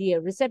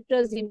NMDA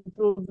receptors,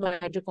 improve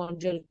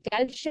mitochondrial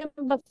calcium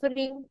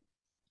buffering,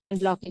 and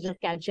blockage of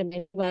calcium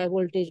via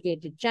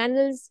voltage-gated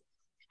channels.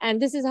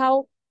 And this is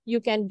how you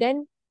can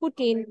then put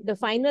in the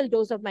final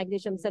dose of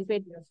magnesium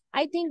sulfate.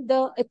 I think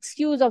the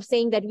excuse of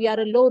saying that we are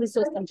a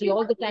low-resource country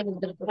all the time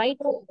is right.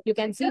 You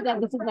can see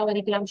that this is our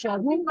eclampsia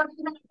room,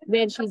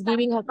 where she's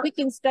giving her quick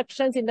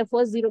instructions in the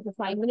first 0 to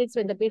 5 minutes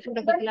when the patient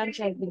of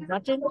eclampsia has been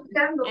brought in,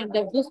 and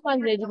the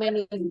Guzman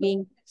regimen is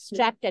being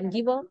strapped and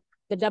given.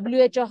 The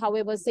WHO,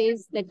 however,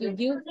 says that you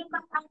give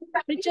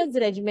Pritchard's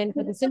regimen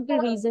for the simple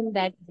reason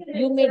that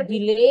you may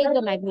delay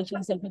the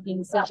magnesium sulfate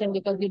insertion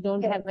because you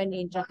don't have an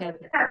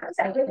intracatheter.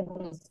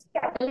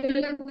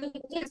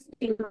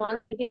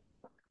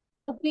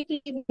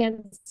 Completely we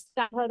can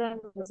start her on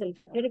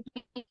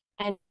therapy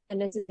and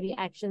unnecessary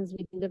actions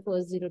within the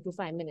first 0 to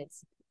 5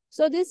 minutes.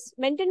 So this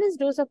maintenance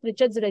dose of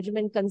Pritchard's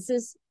regimen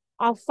consists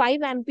of 5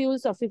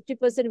 ampules of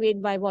 50%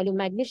 weight by volume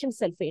magnesium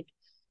sulfate.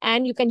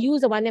 And you can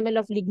use a 1 ml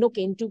of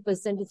lignocaine,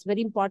 2%. It's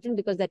very important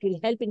because that will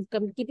help in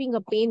keeping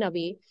her pain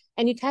away.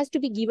 And it has to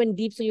be given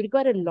deep. So you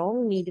require a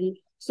long needle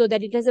so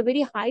that it has a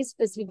very high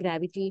specific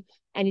gravity.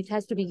 And it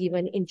has to be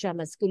given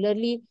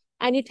intramuscularly.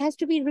 And it has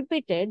to be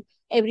repeated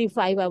every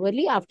 5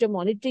 hourly after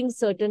monitoring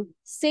certain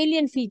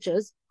salient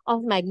features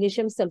of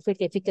magnesium sulfate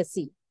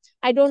efficacy.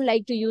 I don't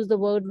like to use the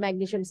word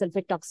magnesium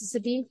sulfate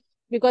toxicity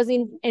because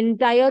in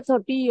entire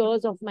 30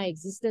 years of my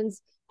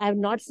existence, I have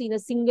not seen a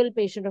single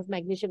patient of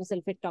magnesium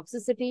sulfate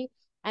toxicity.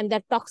 And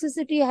that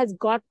toxicity has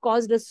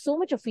caused us so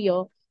much of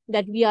fear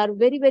that we are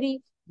very,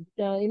 very,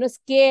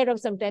 scared of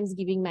sometimes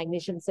giving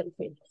magnesium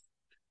sulfate.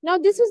 Now,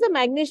 this is the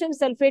magnesium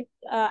sulfate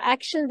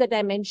actions that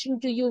I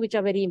mentioned to you, which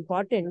are very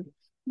important.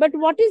 But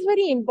what is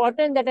very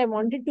important that I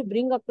wanted to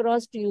bring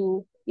across to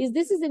you is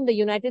this is in the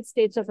United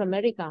States of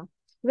America,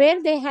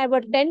 where they have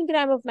a 10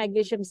 gram of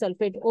magnesium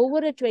sulfate over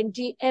a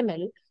 20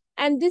 ml.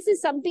 And this is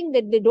something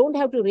that they don't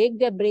have to rake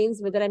their brains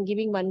whether I'm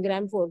giving 1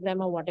 gram, 4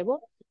 gram or whatever.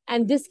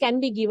 And this can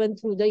be given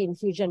through the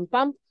infusion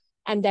pump,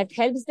 and that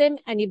helps them.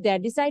 And if they are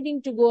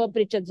deciding to go a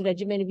Pritchard's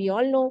regimen, we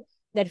all know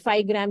that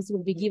 5 grams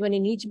will be given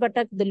in each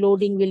buttock. The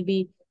loading will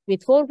be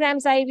with 4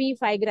 grams IV,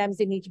 5 grams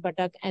in each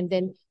buttock, and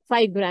then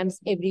 5 grams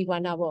every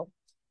 1 hour.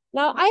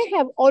 Now, I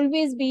have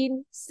always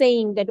been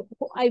saying that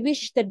I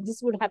wish that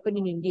this would happen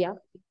in India.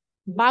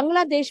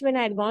 Bangladesh, when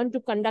I had gone to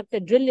conduct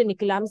a drill in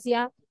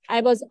eclampsia,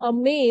 I was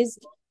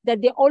amazed that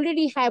they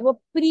already have a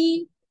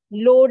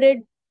pre-loaded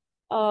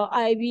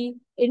IV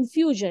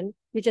infusion,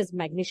 which has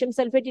magnesium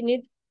sulfate in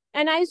it.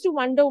 And I used to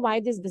wonder why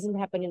this doesn't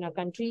happen in our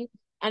country.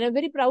 And I'm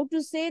very proud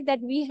to say that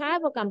we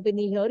have a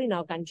company here in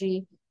our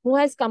country who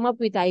has come up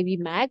with IV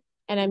MAG.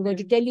 And I'm going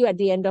to tell you at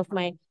the end of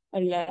my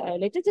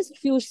letter, just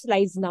few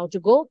slides now to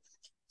go.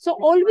 So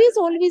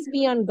always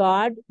be on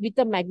guard with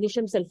a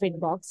magnesium sulfate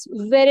box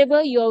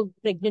wherever your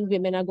pregnant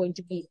women are going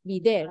to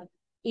be there,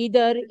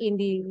 either in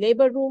the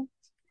labor room,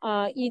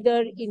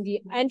 either in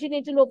the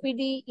antenatal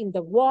OPD, in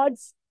the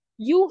wards.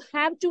 You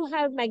have to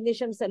have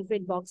magnesium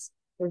sulfate box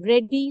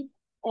ready,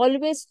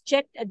 always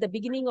checked at the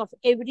beginning of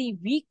every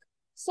week,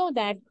 so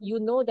that you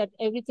know that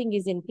everything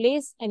is in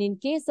place. And in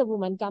case a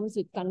woman comes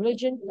with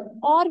convulsion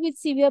or with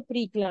severe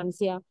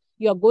preeclampsia,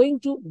 you are going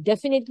to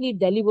definitely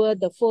deliver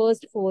the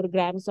first 4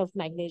 grams of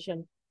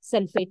magnesium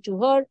sulfate to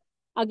her.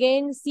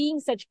 Again, seeing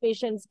such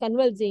patients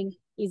convulsing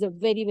is a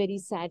very, very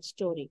sad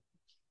story.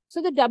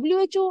 So the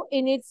WHO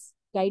in its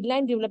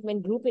guideline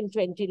development group in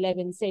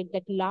 2011 said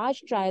that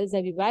large trials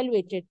have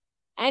evaluated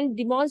and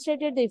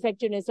demonstrated the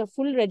effectiveness of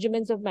full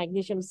regimens of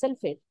magnesium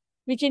sulfate,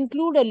 which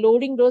include a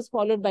loading dose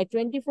followed by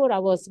 24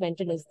 hours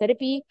maintenance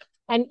therapy.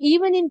 And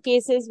even in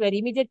cases where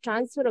immediate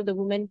transfer of the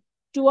woman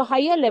to a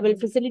higher level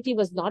facility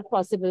was not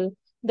possible,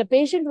 the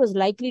patient was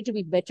likely to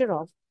be better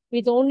off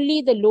with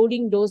only the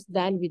loading dose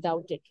than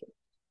without it.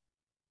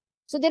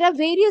 So there are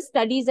various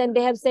studies, and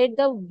they have said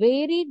the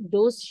varied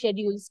dose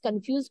schedules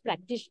confuse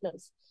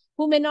practitioners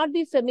who may not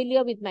be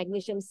familiar with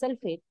magnesium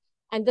sulfate,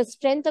 and the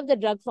strength of the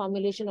drug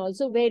formulation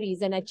also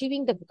varies, and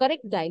achieving the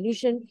correct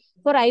dilution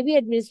for IV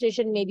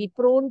administration may be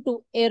prone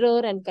to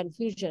error and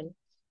confusion.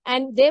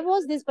 And there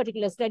was this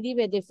particular study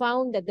where they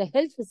found that the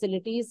health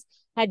facilities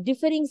had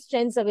differing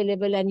strengths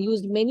available and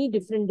used many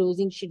different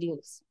dosing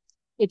schedules.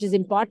 It is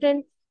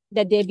important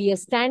that there be a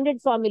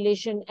standard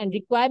formulation and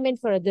requirement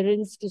for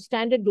adherence to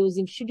standard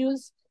dosing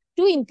schedules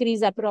to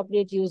increase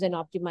appropriate use and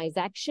optimize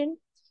action.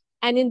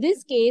 And in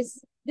this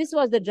case, this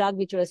was the drug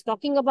which I was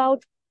talking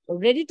about. A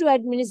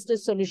ready-to-administer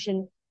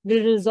solution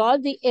will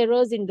resolve the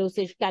errors in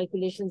dosage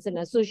calculations and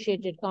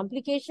associated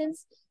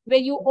complications, where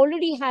you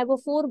already have a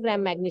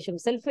 4-gram magnesium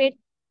sulfate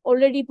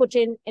already put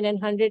in an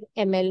 100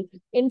 ml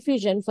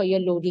infusion for your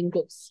loading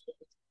dose.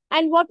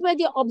 And what were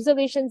the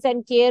observations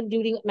and care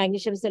during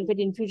magnesium sulfate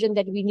infusion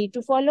that we need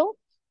to follow?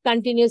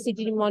 Continuous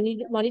CTG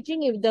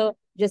monitoring if the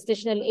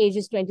gestational age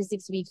is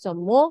 26 weeks or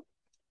more.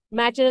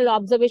 Maternal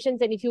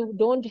observations, and if you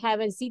don't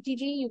have a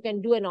CTG, you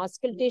can do an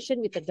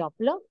auscultation with a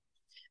Doppler.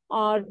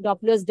 Or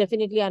Dopplers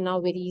definitely are now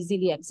very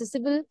easily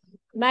accessible.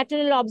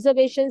 Maternal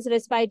observations,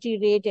 respiratory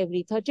rate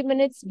every 30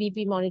 minutes,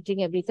 BP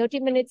monitoring every 30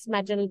 minutes,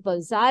 maternal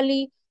pulse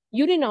hourly,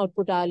 urine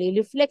output hourly,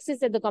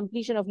 reflexes at the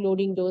completion of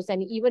loading dose,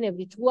 and even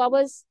every 2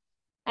 hours.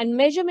 And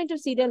measurement of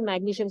serum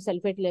magnesium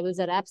sulfate levels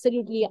are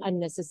absolutely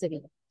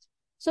unnecessary.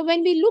 So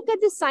when we look at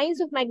the signs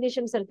of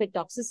magnesium sulfate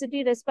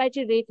toxicity,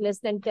 respiratory rate less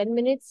than 10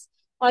 minutes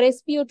or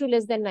SpO2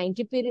 less than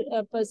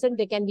 90%,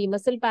 there can be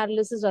muscle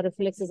paralysis or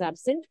reflexes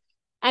absent.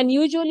 And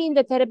usually in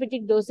the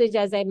therapeutic dosage,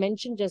 as I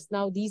mentioned just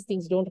now, these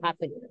things don't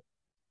happen.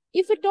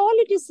 If at all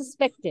it is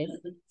suspected,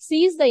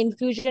 cease the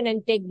infusion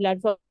and take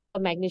blood for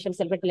magnesium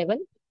sulfate level.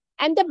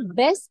 And the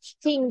best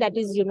thing that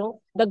is,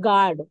 the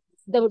guard,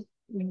 the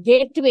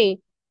gateway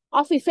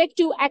of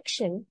effective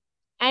action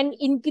and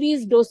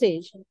increased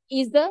dosage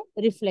is the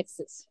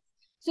reflexes.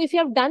 So if you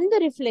have done the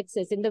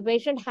reflexes and the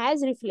patient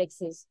has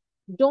reflexes,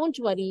 don't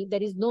worry,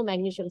 there is no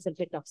magnesium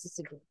sulfate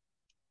toxicity.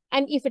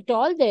 And if at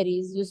all there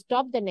is, you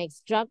stop the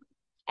next drug,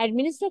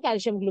 administer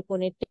calcium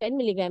gluconate 10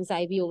 milligrams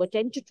IV over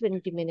 10 to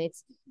 20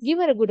 minutes, give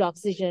her a good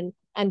oxygen,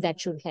 and that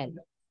should help.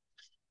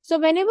 So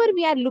whenever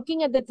we are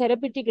looking at the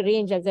therapeutic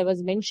range, as I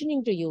was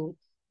mentioning to you,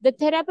 the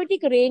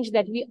therapeutic range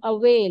that we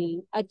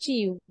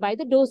achieve by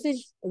the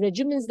dosage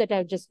regimens that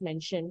I've just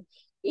mentioned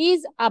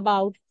is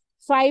about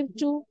 5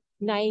 to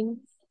 9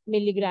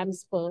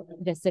 milligrams per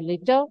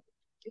deciliter.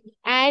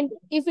 And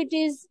if it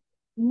is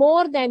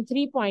more than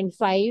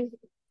 3.5,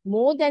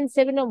 more than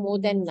 7 or more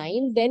than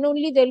 9, then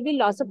only there will be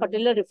loss of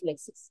patellar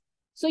reflexes.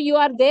 So you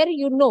are there,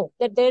 you know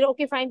that there,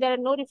 okay, fine, there are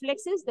no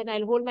reflexes, then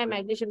I'll hold my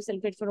magnesium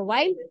sulfate for a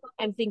while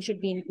and things should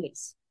be in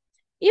place.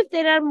 If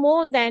there are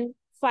more than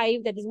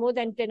 5, that is more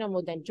than 10 or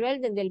more than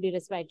 12, then there'll be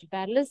respiratory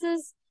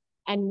paralysis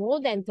and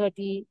more than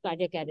 30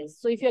 cardiac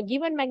arrests. So if you're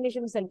given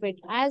magnesium sulfate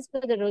as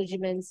per the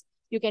regimens,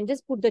 you can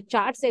just put the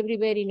charts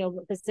everywhere in your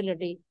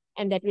facility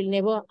and that will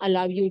never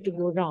allow you to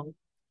go wrong.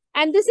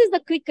 And this is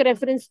the quick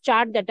reference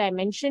chart that I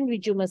mentioned,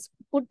 which you must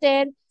put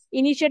there.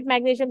 Initiate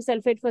magnesium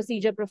sulfate for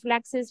seizure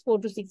prophylaxis, 4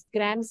 to 6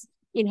 grams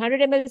in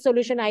 100 ml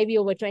solution IV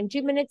over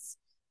 20 minutes.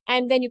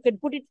 And then you can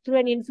put it through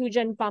an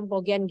infusion pump,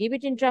 again, give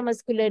it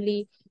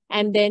intramuscularly,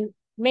 and then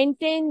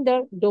maintain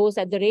the dose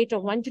at the rate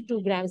of 1 to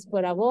 2 grams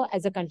per hour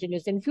as a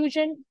continuous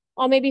infusion,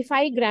 or maybe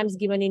 5 grams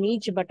given in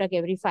each buttock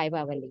every 5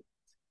 hourly.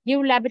 Give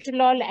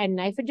labetalol and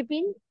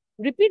nifedipine.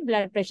 Repeat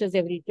blood pressures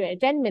every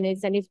 10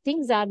 minutes. And if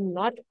things are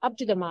not up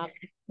to the mark,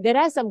 there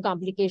are some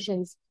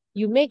complications,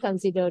 you may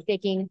consider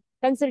taking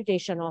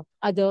consultation of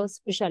other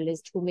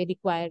specialists who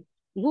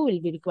will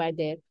be required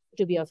there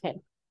to be of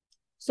help.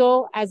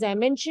 So as I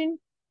mentioned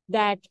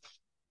that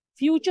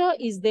Future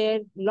is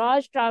there.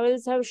 Large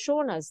travels have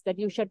shown us that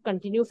you should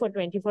continue for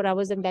 24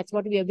 hours, and that's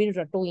what we have been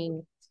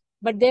doing.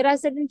 But there are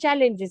certain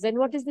challenges. And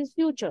what is this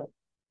future?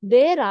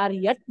 There are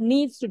yet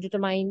needs to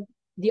determine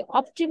the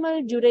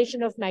optimal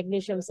duration of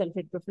magnesium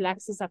sulfate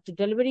prophylaxis after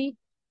delivery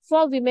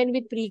for women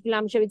with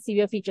preeclampsia with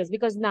severe features.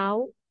 Because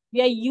now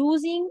we are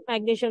using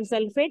magnesium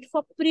sulfate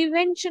for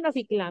prevention of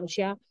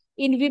eclampsia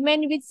in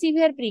women with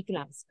severe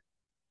preeclampsia.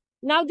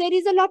 Now, there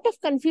is a lot of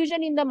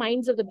confusion in the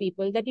minds of the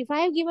people that if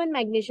I have given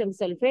magnesium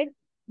sulfate,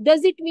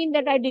 does it mean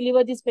that I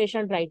deliver this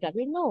patient right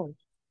away? No,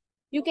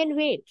 you can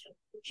wait.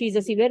 She is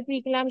a severe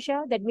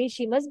preeclampsia. That means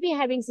she must be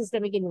having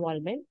systemic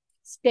involvement.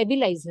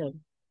 Stabilize her.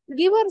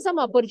 Give her some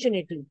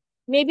opportunity.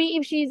 Maybe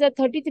if she is a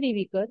 33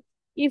 weeker,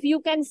 if you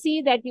can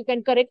see that you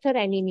can correct her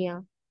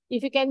anemia,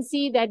 if you can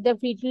see that the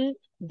fetal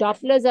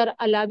Dopplers are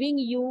allowing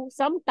you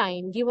some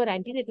time, give her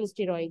antenatal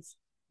steroids.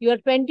 Your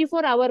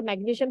 24-hour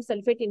magnesium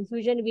sulfate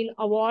infusion will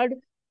award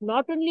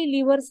not only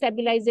liver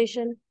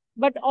stabilization,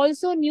 but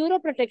also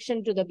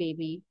neuroprotection to the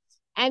baby.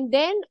 And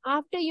then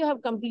after you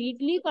have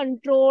completely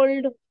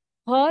controlled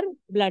her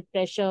blood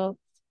pressure,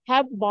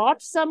 have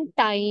bought some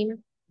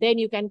time, then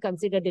you can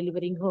consider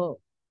delivering her.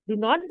 Do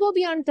not go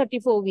beyond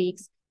 34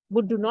 weeks,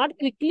 but do not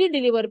quickly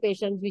deliver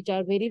patients which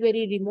are very,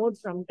 very remote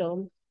from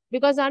term,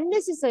 because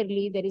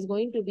unnecessarily there is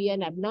going to be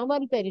an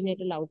abnormal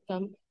perinatal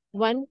outcome.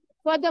 One,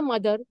 for the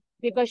mother,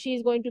 because she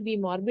is going to be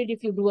morbid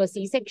if you do a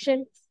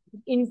C-section,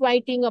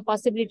 inviting a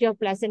possibility of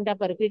placenta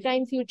percreta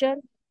in future,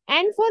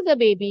 and for the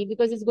baby,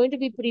 because it's going to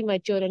be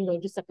premature and going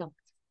to succumb.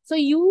 So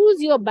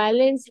use your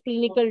balanced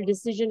clinical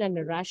decision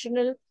and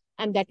rational,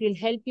 and that will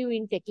help you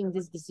in taking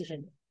this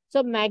decision.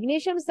 So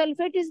magnesium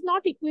sulfate is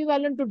not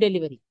equivalent to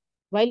delivery,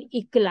 while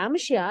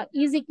eclampsia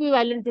is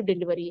equivalent to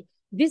delivery.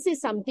 This is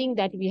something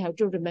that we have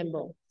to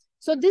remember.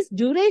 So this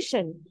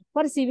duration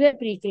for severe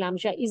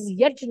preeclampsia is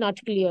yet not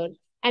clear,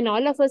 and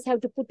all of us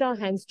have to put our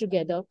hands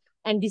together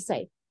and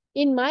decide.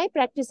 In my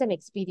practice and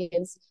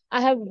experience, I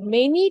have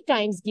many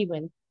times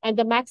given, and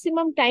the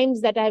maximum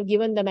times that I have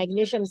given the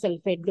magnesium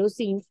sulfate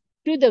dosing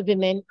to the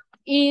women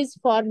is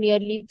for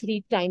nearly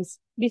 3 times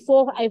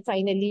before I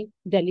finally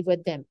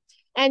delivered them.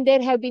 And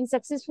there have been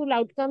successful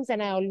outcomes,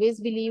 and I always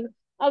believe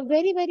a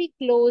very, very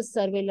close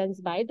surveillance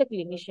by the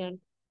clinician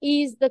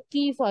is the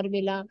key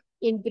formula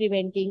in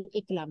preventing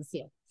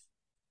eclampsia.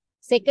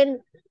 Second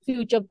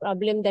future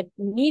problem that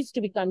needs to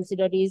be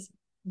considered is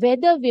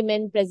whether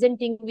women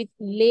presenting with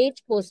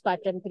late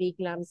postpartum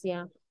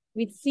preeclampsia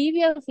with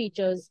severe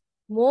features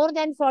more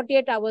than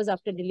 48 hours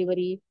after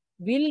delivery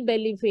will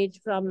benefit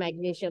from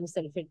magnesium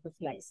sulfate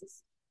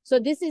prophylaxis. So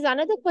this is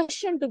another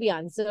question to be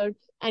answered,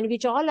 and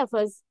which all of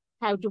us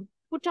have to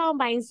put our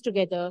minds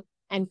together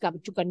and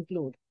come to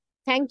conclude.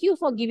 Thank you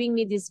for giving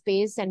me this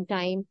space and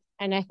time,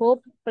 and I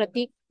hope,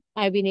 Pratik,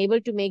 I have been able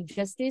to make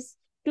justice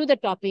to the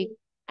topic.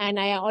 And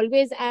I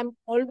am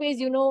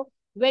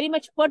very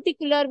much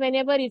particular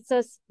whenever it's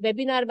a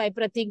webinar by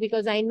Pratik,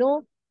 because I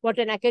know what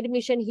an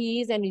academician he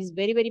is, and he's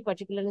very, very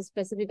particular and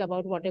specific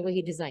about whatever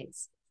he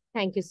designs.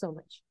 Thank you so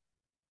much.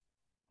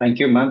 Thank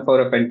you, ma'am, for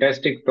a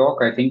fantastic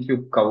talk. I think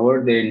you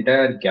covered the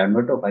entire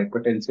gamut of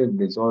hypertensive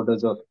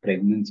disorders of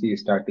pregnancy,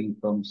 starting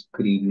from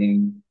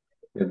screening,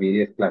 the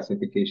various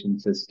classification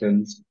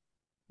systems,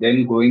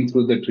 then going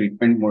through the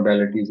treatment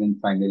modalities, and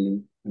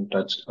finally you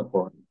touched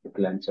upon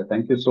eclampsia.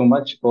 Thank you so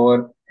much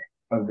for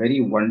a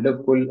very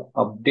wonderful,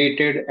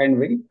 updated, and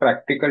very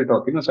practical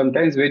talk.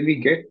 Sometimes when we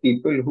get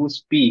people who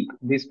speak,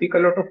 they speak a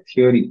lot of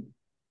theory,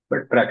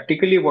 but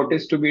practically what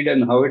is to be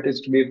done, how it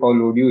is to be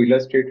followed, you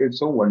illustrated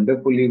so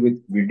wonderfully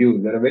with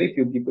videos. There are very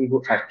few people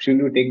who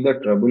actually take the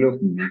trouble of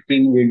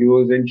making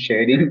videos and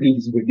sharing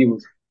these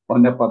videos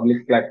on a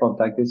public platform.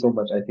 Thank you so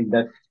much. I think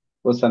that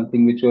was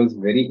something which was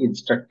very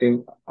instructive.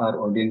 Our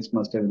audience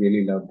must have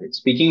really loved it.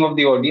 Speaking of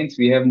the audience,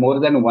 we have more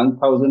than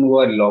 1,000 who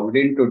are logged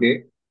in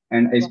today.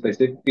 And I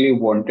specifically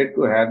wanted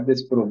to have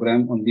this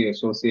program on the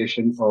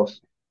Association of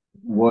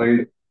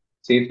World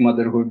Safe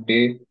Motherhood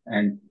Day,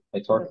 and I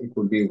thought it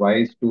would be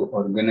wise to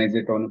organize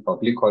it on a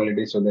public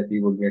holiday so that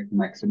we would get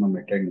maximum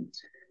attendance.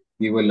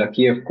 We were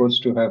lucky, of course,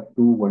 to have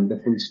two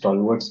wonderful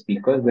stalwart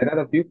speakers. There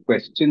are a few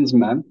questions,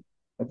 ma'am.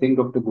 I think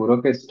Dr.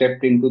 Gorak has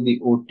stepped into the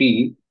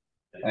OT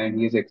and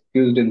he has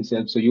excused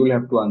himself, so you'll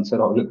have to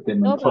answer all of them,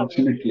 No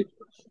unfortunately.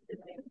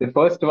 The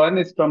first one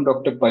is from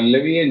Dr.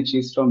 Pallavi, and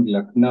she's from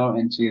Lucknow,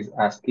 and she is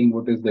asking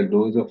what is the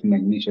dose of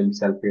magnesium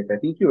sulfate. I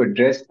think you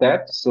addressed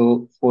that.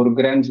 So 4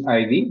 grams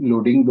IV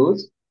loading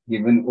dose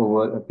given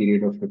over a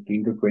period of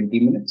 15 to 20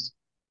 minutes.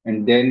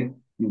 And then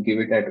you give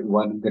it at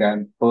 1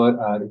 gram per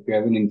hour. If you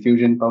have an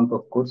infusion pump,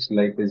 of course,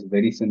 life is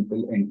very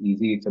simple and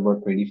easy. It's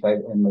about 25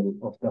 ml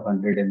of the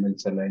 100 ml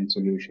saline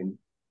solution,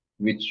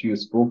 which you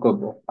spoke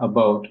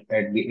about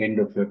at the end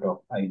of your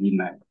talk, IV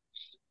mag.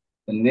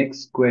 The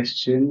next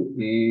question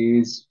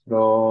is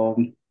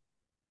from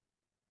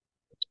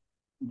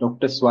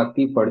Dr.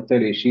 Swati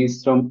Padtare.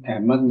 She's from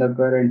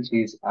Ahmednagar, and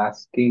she's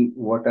asking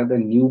what are the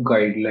new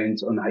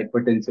guidelines on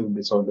hypertensive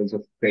disorders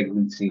of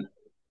pregnancy.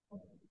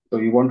 So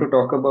you want to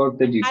talk about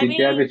the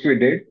GCPR which we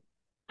did?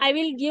 I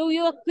will give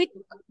you a quick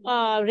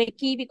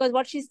recce, because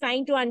what she's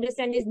trying to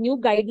understand is new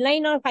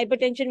guideline of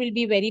hypertension will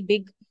be very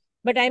big.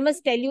 But I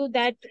must tell you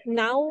that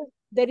now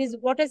there is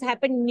what has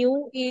happened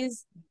new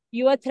is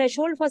your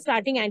threshold for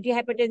starting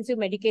antihypertensive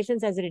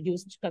medications has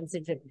reduced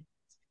considerably.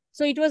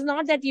 So it was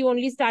not that you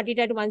only started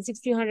at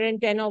 160,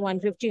 110 or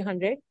 150,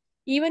 100.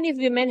 Even if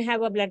women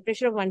have a blood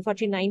pressure of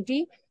 140,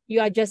 90,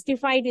 you are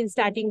justified in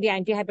starting the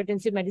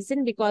antihypertensive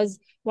medicine, because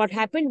what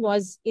happened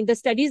was in the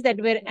studies that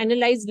were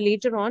analyzed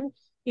later on,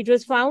 it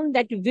was found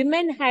that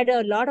women had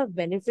a lot of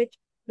benefit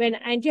when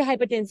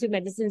antihypertensive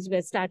medicines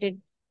were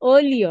started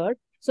earlier,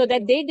 so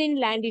that they didn't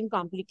land in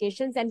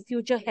complications and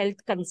future health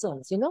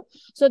concerns.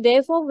 So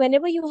therefore,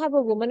 whenever you have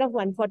a woman of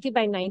 140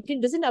 by 90,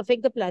 it doesn't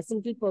affect the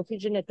placental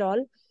perfusion at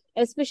all,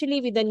 especially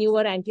with the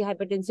newer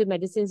antihypertensive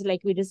medicines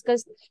like we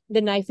discussed,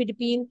 the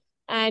nifedipine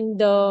and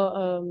the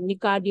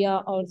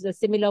Nicardia or the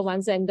similar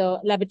ones and the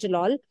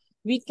labetalol.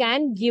 We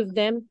can give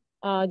them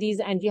these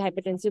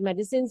antihypertensive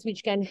medicines,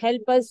 which can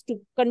help us to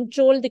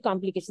control the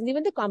complications.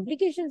 Even the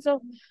complications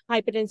of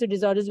hypertensive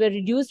disorders were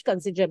reduced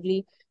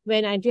considerably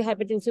when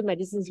antihypertensive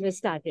medicines were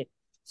started.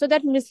 So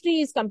that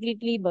mystery is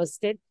completely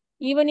busted.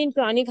 Even in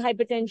chronic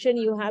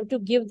hypertension, you have to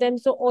give them.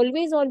 So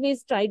always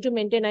try to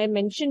maintain. I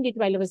mentioned it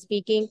while I was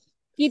speaking.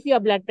 Keep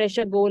your blood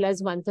pressure goal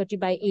as 130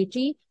 by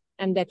 80,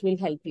 and that will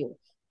help you.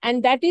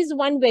 And that is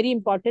one very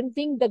important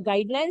thing. The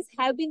guidelines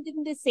have been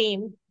the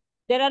same.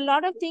 There are a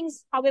lot of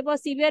things. However,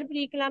 severe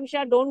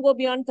preeclampsia don't go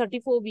beyond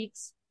 34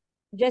 weeks.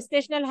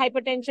 Gestational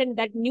hypertension,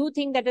 that new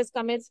thing that has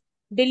come is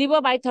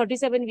deliver by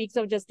 37 weeks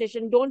of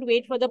gestation. Don't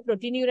wait for the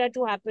proteinuria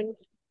to happen.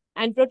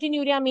 And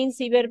proteinuria means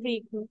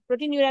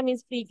proteinuria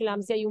means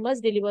preeclampsia. You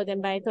must deliver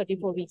them by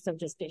 34 weeks of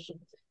gestation.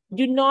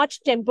 Do not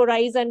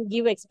temporize and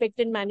give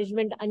expectant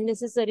management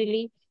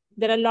unnecessarily.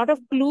 There are a lot of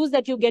clues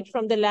that you get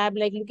from the lab,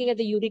 like looking at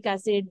the uric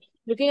acid,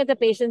 looking at the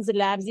patient's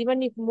labs.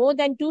 Even if more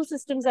than 2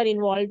 systems are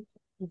involved,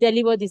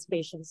 deliver these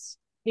patients,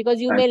 because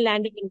you may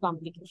land in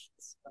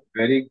complications.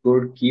 Very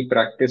good key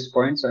practice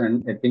points.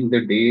 And I think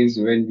the days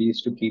when we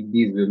used to keep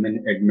these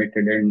women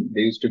admitted and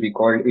they used to be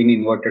called in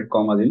inverted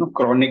commas,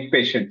 chronic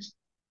patients,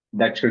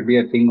 that should be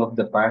a thing of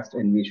the past.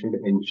 And we should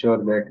ensure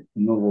that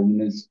no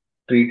woman is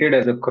treated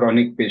as a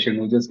chronic patient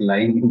who's just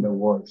lying in the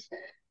wards.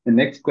 The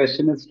next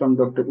question is from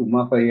Dr.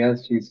 Uma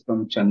Fayaz. She's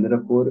from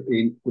Chandrapur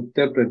in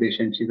Uttar Pradesh,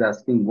 and she's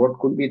asking what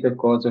could be the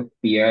cause of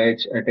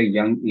PIH at a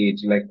young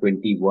age like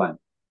 21?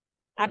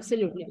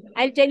 Absolutely.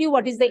 I'll tell you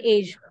what is the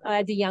age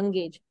at the young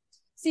age.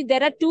 See,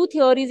 there are 2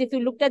 theories. If you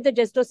looked at the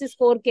Gestosis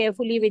score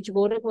carefully, which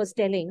Gorak was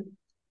telling,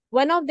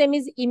 one of them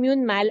is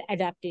immune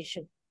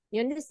maladaptation.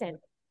 You understand?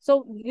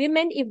 So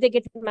women, if they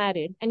get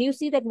married, and you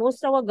see that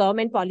most of our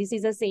government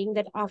policies are saying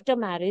that after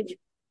marriage,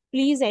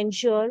 please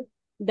ensure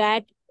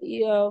that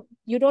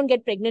you don't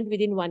get pregnant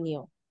within 1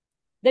 year.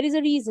 There is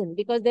a reason,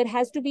 because there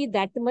has to be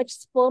that much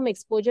sperm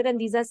exposure. And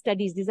these are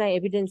studies, these are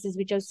evidences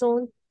which are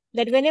shown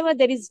that whenever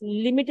there is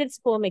limited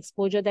sperm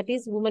exposure, that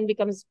is, woman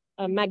becomes,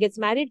 gets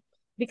married,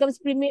 becomes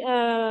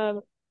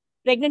pregnant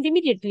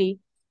immediately,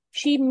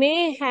 she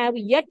may have,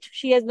 yet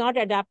she has not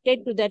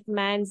adapted to that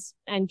man's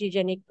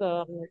antigenic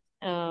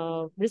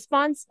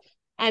response.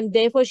 And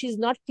therefore, she's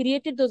not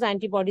created those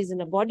antibodies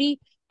in her body.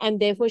 And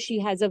therefore, she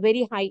has a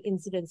very high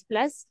incidence.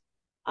 Plus,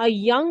 a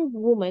young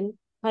woman,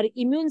 her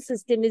immune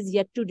system is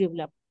yet to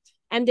develop.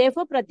 And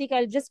therefore, Pratik,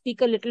 I'll just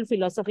speak a little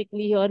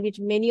philosophically here, which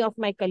many of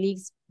my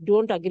colleagues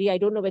don't agree. I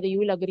don't know whether you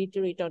will agree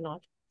to it or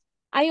not.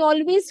 I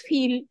always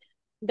feel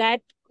that,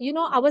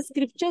 our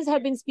scriptures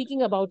have been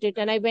speaking about it.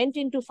 And I went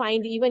in to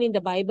find even in the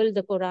Bible,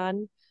 the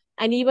Quran,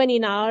 and even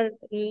in our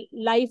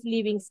life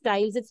living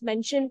styles, it's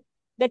mentioned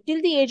that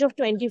till the age of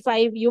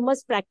 25, you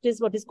must practice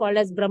what is called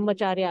as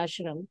Brahmacharya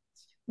Ashram.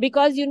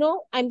 Because,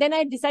 and then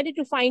I decided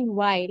to find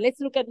why.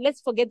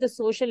 Let's forget the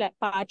social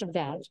part of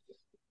that.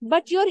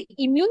 But your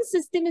immune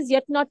system is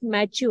yet not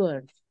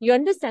mature. You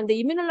understand?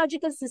 The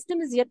immunological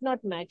system is yet not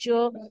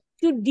mature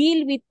to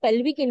deal with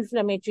pelvic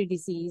inflammatory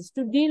disease,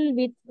 to deal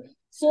with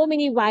so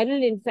many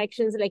viral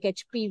infections like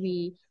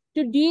HPV,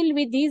 to deal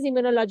with these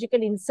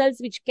immunological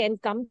insults which can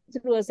come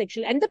through a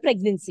sexual and the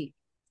pregnancy.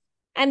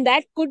 And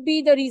that could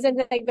be the reason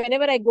that, like,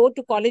 whenever I go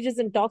to colleges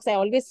and talks, I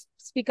always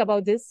speak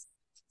about this.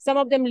 Some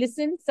of them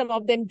listen, some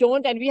of them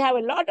don't, and we have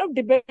a lot of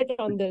debate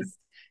on this.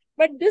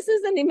 But this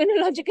is an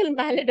immunological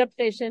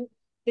maladaptation.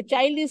 The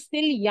child is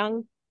still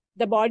young.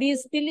 The body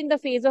is still in the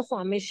phase of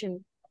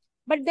formation.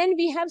 But then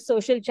we have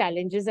social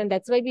challenges, and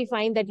that's why we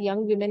find that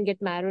young women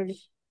get married,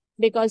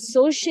 because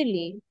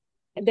socially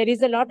there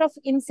is a lot of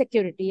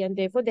insecurity, and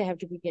therefore they have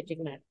to be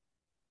getting married.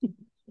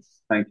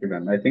 Thank you,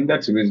 ma'am. I think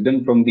that's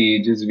wisdom from the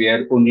ages. We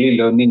are only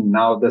learning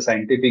now the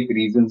scientific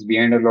reasons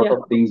behind a lot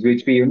of things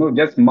which we,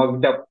 just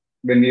mugged up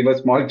when we were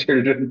small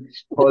children.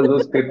 All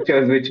those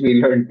scriptures which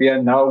we learned, we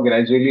are now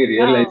gradually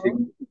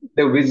realizing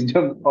the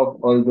wisdom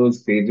of all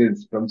those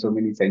sages from so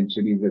many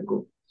centuries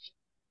ago.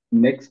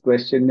 Next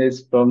question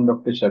is from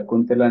Dr.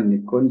 Shakuntala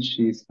Nikun.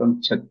 She's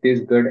from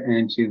Chhattisgarh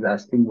and she's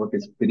asking what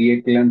is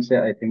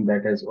preeclampsia. I think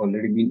that has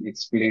already been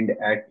explained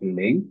at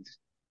length.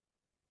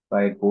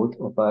 by both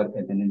of our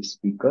eminent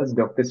speakers.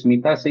 Dr.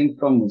 Smita Singh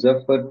from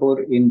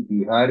Muzaffarpur in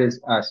Bihar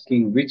is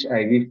asking which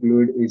IV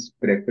fluid is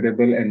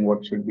preferable and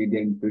what should be the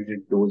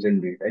infusion dose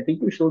and rate. I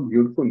think you showed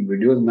beautiful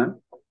videos,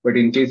 ma'am. But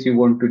in case you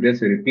want to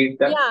just repeat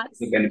that, Yeah,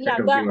 the benefit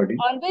of the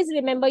audience. always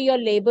remember your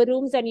labor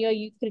rooms and your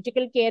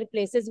critical care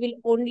places will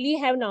only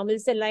have normal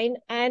saline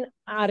and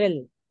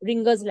RL,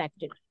 Ringer's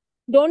lactate.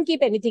 Don't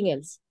keep anything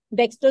else.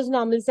 Dextrose,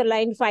 normal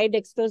saline,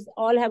 5-dextrose,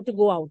 all have to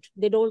go out.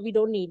 We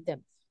don't need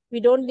them.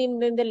 We don't need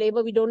them in the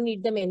labor. We don't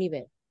need them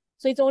anywhere.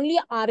 So it's only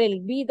RL,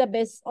 be the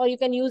best, or you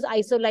can use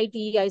Isolite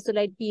E,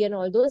 Isolite P and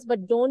all those,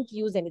 but don't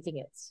use anything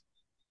else.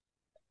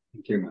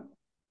 Thank you, ma'am.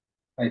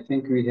 I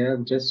think we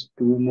have just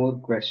two more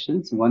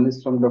questions. One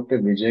is from Dr.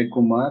 Vijay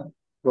Kumar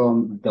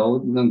from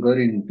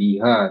Daudnagar in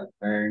Bihar,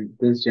 and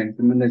this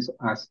gentleman is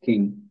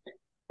asking,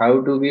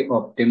 how do we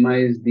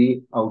optimize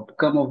the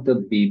outcome of the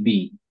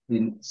baby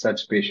in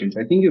such patients?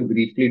 I think you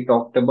briefly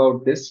talked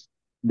about this,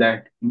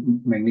 that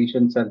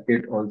magnesium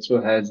sulfate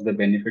also has the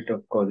benefit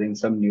of causing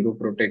some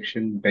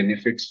neuroprotection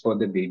benefits for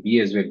the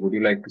baby as well. Would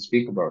you like to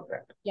speak about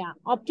that? Yeah,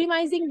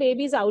 optimizing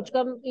baby's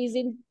outcome is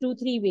in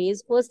 2-3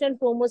 ways. First and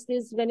foremost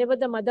is whenever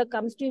the mother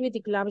comes to you with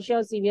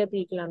eclampsia or severe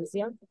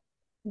preeclampsia,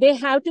 they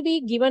have to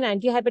be given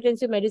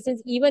antihypertensive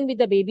medicines even with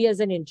the baby as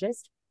an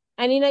interest.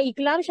 And in a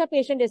eclampsia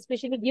patient,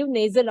 especially give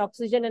nasal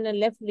oxygen in a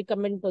left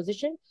recumbent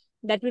position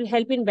that will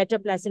help in better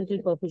placental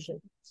perfusion.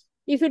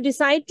 If you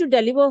decide to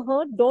deliver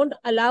her, don't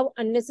allow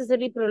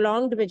unnecessarily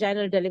prolonged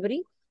vaginal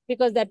delivery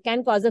because that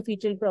can cause a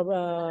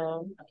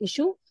fetal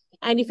issue.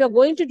 And if you're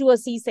going to do a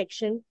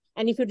C-section,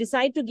 and if you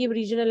decide to give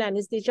regional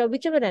anesthesia,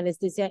 whichever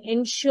anesthesia,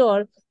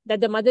 ensure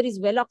that the mother is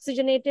well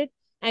oxygenated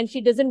and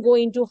she doesn't go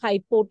into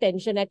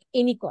hypotension at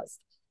any cost.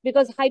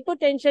 Because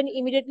hypotension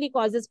immediately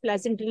causes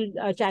placental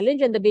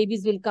challenge and the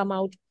babies will come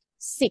out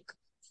sick.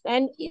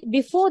 And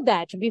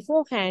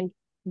beforehand,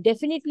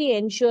 definitely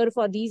ensure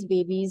for these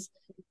babies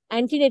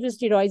antenatal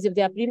steroids if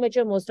they are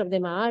premature, most of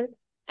them are,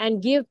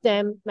 and give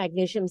them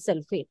magnesium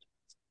sulfate.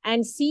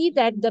 And see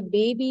that the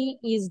baby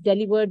is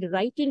delivered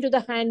right into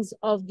the hands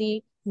of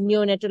the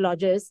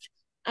neonatologist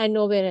and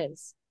nowhere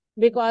else.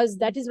 Because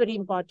that is very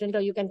important. Or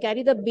you can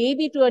carry the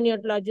baby to a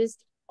neonatologist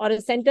or a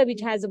center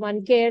which has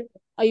one care,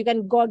 or you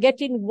can go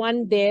get in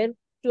one there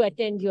to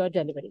attend your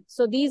delivery.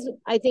 So these,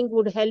 I think,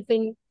 would help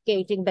in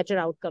getting better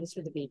outcomes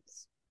to the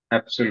babies.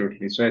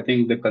 Absolutely. So I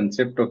think the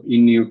concept of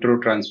in utero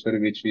transfer,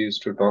 which we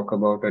used to talk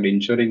about, or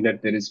ensuring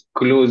that there is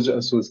close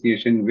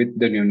association with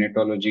the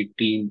neonatology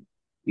team,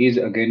 is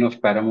again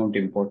of paramount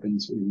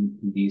importance in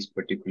these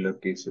particular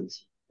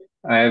cases.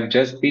 I have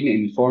just been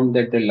informed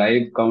that the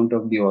live count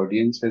of the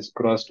audience has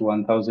crossed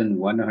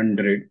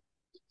 1,100.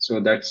 So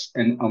that's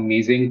an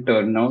amazing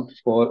turnout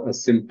for a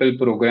simple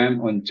program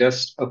on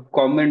just a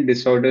common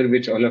disorder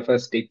which all of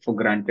us take for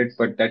granted,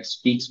 but that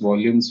speaks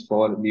volumes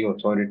for the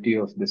authority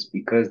of the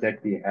speakers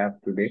that we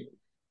have today.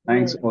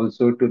 Thanks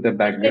also to the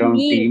background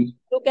team.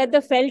 Look at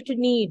the felt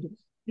need.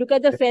 Look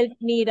at the felt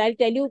need. I'll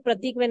tell you,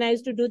 Pratik, when I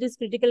used to do this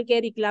critical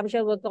care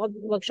eclampsia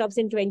workshops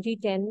in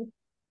 2010,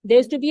 there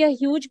used to be a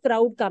huge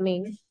crowd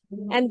coming.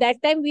 And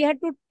that time we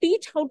had to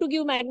teach how to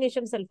give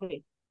magnesium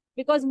sulfate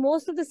because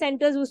most of the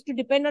centers used to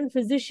depend on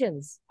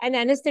physicians and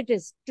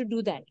anesthetists to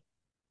do that.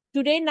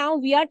 Today, now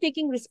we are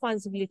taking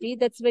responsibility.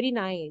 That's very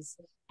nice.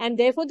 And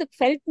therefore, the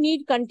felt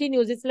need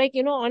continues. It's like,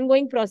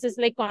 ongoing process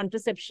like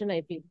contraception,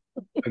 I feel.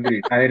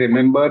 Agreed. I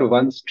remember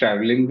once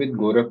traveling with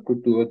Gorakh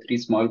to 2 or 3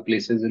 small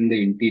places in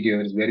the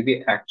interiors where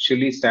we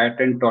actually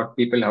sat and taught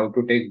people how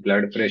to take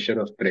blood pressure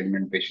of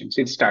pregnant patients.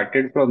 It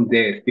started from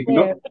there,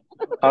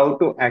 how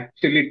to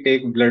actually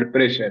take blood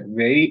pressure,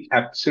 very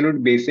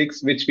absolute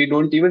basics which we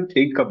don't even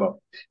think about.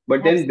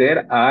 But then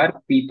there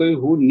are people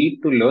who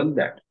need to learn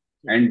that.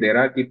 And there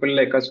are people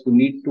like us who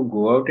need to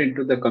go out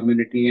into the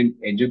community and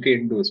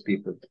educate those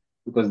people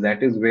because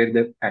that is where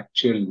the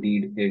actual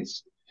need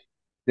is.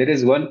 There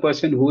is one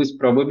person who is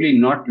probably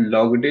not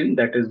logged in,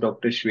 that is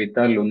Dr. Shweta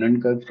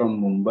Lonankar from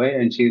Mumbai,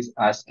 and she is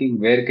asking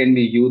where can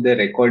we view the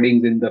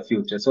recordings in the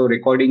future. So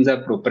recordings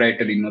are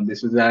proprietary.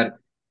 This is our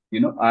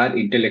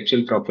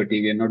intellectual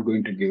property. We are not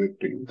going to give it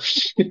to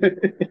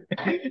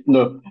you.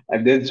 No,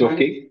 I'm just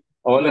joking.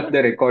 All of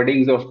the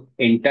recordings of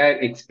entire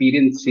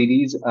experience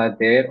series are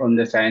there on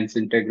the Science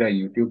Integra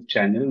YouTube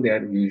channel. They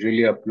are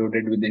usually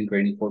uploaded within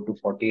 24 to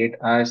 48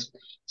 hours.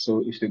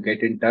 So if you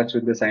get in touch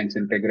with the Science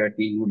Integra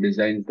team who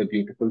designs the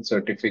beautiful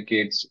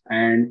certificates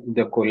and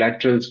the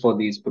collaterals for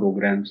these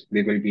programs,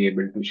 they will be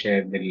able to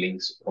share the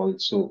links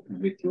also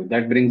with you.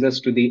 That brings us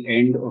to the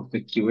end of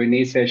the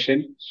Q&A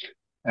session.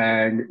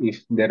 And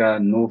if there are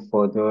no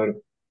further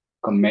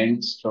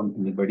comments from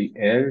anybody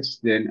else,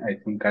 then I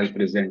think I'll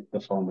present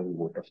the formal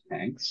vote of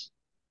thanks.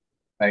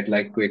 I'd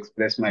like to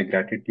express my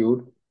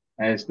gratitude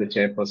as the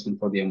chairperson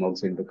for the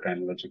AMOGS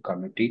Endocrinology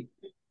Committee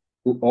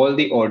to all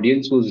the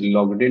audience who's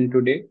logged in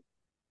today,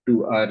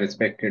 to our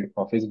respected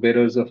office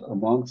bearers of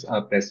AMOGS,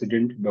 our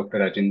president, Dr.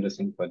 Rajendra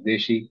Singh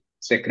Pardeshi,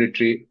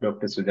 secretary,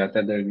 Dr.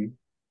 Sujata Darvi,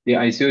 the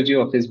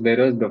ICOG office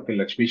bearers, Dr.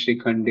 Lakshmi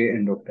Shrikhande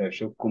and Dr.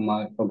 Ashok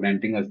Kumar, for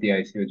granting us the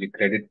ICOG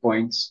credit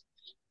points,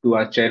 To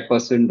our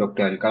chairperson,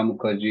 Dr. Alka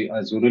Mukherjee,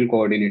 our zonal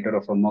coordinator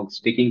of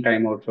AMOGS, taking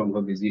time out from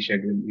her busy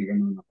schedule,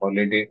 even on a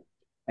holiday.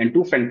 And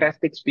two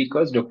fantastic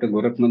speakers, Dr.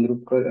 Gorakh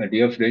Mandrupkar, a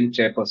dear friend,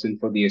 chairperson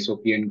for the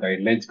SOP and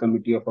Guidelines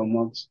Committee of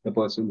AMOGS, the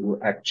person who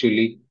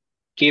actually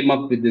came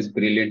up with this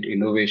brilliant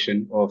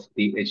innovation of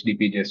the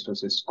HDP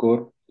Gestosis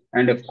score.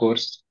 And of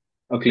course,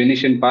 a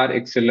clinician par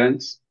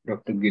excellence,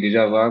 Dr.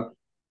 Girija Wagh,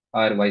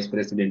 our Vice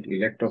President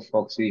elect of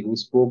Foxy, who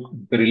spoke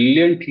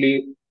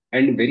brilliantly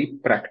and very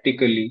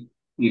practically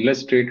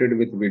illustrated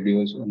with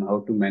videos on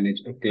how to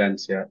manage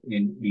eclampsia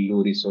in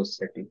low resource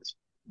settings.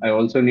 I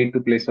also need to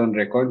place on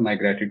record my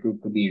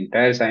gratitude to the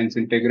entire Science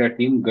Integra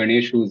team,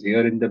 Ganesh, who's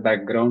here in the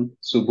background,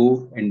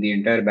 Subhu, and the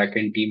entire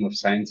backend team of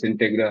Science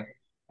Integra,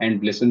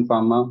 and Blisson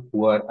Pharma,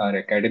 who are our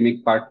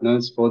academic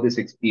partners for this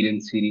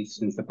experience series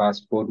since the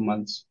past 4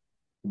 months.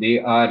 They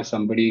are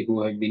somebody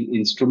who have been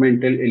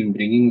instrumental in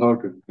bringing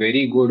out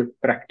very good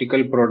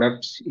practical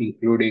products,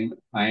 including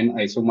iron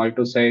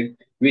isomaltoside,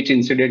 which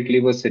incidentally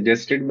was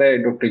suggested by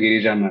Dr.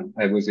 Girija ma'am,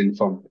 I was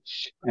informed,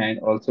 and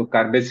also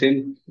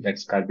carbazin,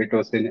 that's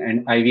carbetocin,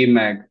 and IV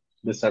mag,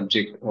 the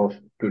subject of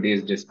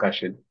today's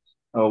discussion.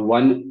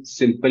 One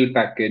simple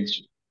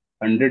package,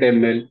 100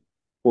 ml,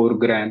 4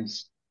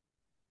 grams,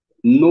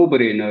 no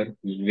brainer,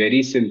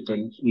 very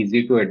simple,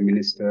 easy to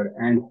administer,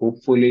 and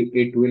hopefully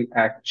it will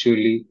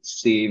actually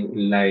save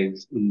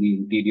lives in the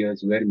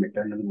interiors where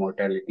maternal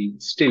mortality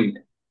still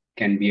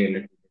can be a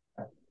little bit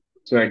high.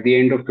 So at the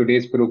end of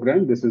today's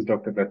program, this is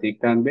Dr. Pratik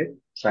Tambe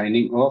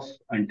signing off.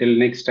 Until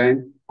next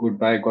time,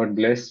 goodbye, God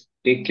bless,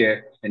 take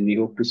care, and we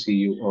hope to see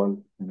you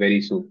all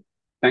very soon.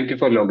 Thank you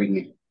for logging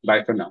in.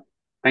 Bye for now.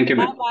 Thank you,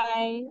 ma'am.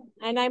 Bye-bye.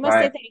 And I must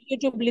say Bye. thank you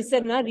to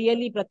Blisson,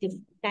 really, Pratik.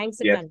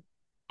 Thanks a Yes, ton.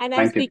 And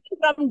I'm thank you. speaking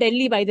from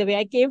Delhi, by the way.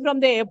 I came from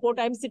the airport.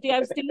 I've still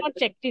not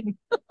checked in.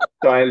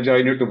 So I'll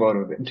join you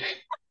tomorrow then.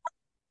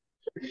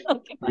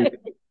 Okay, bye.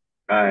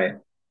 Bye.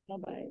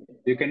 Bye-bye.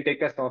 You can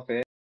take us off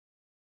air.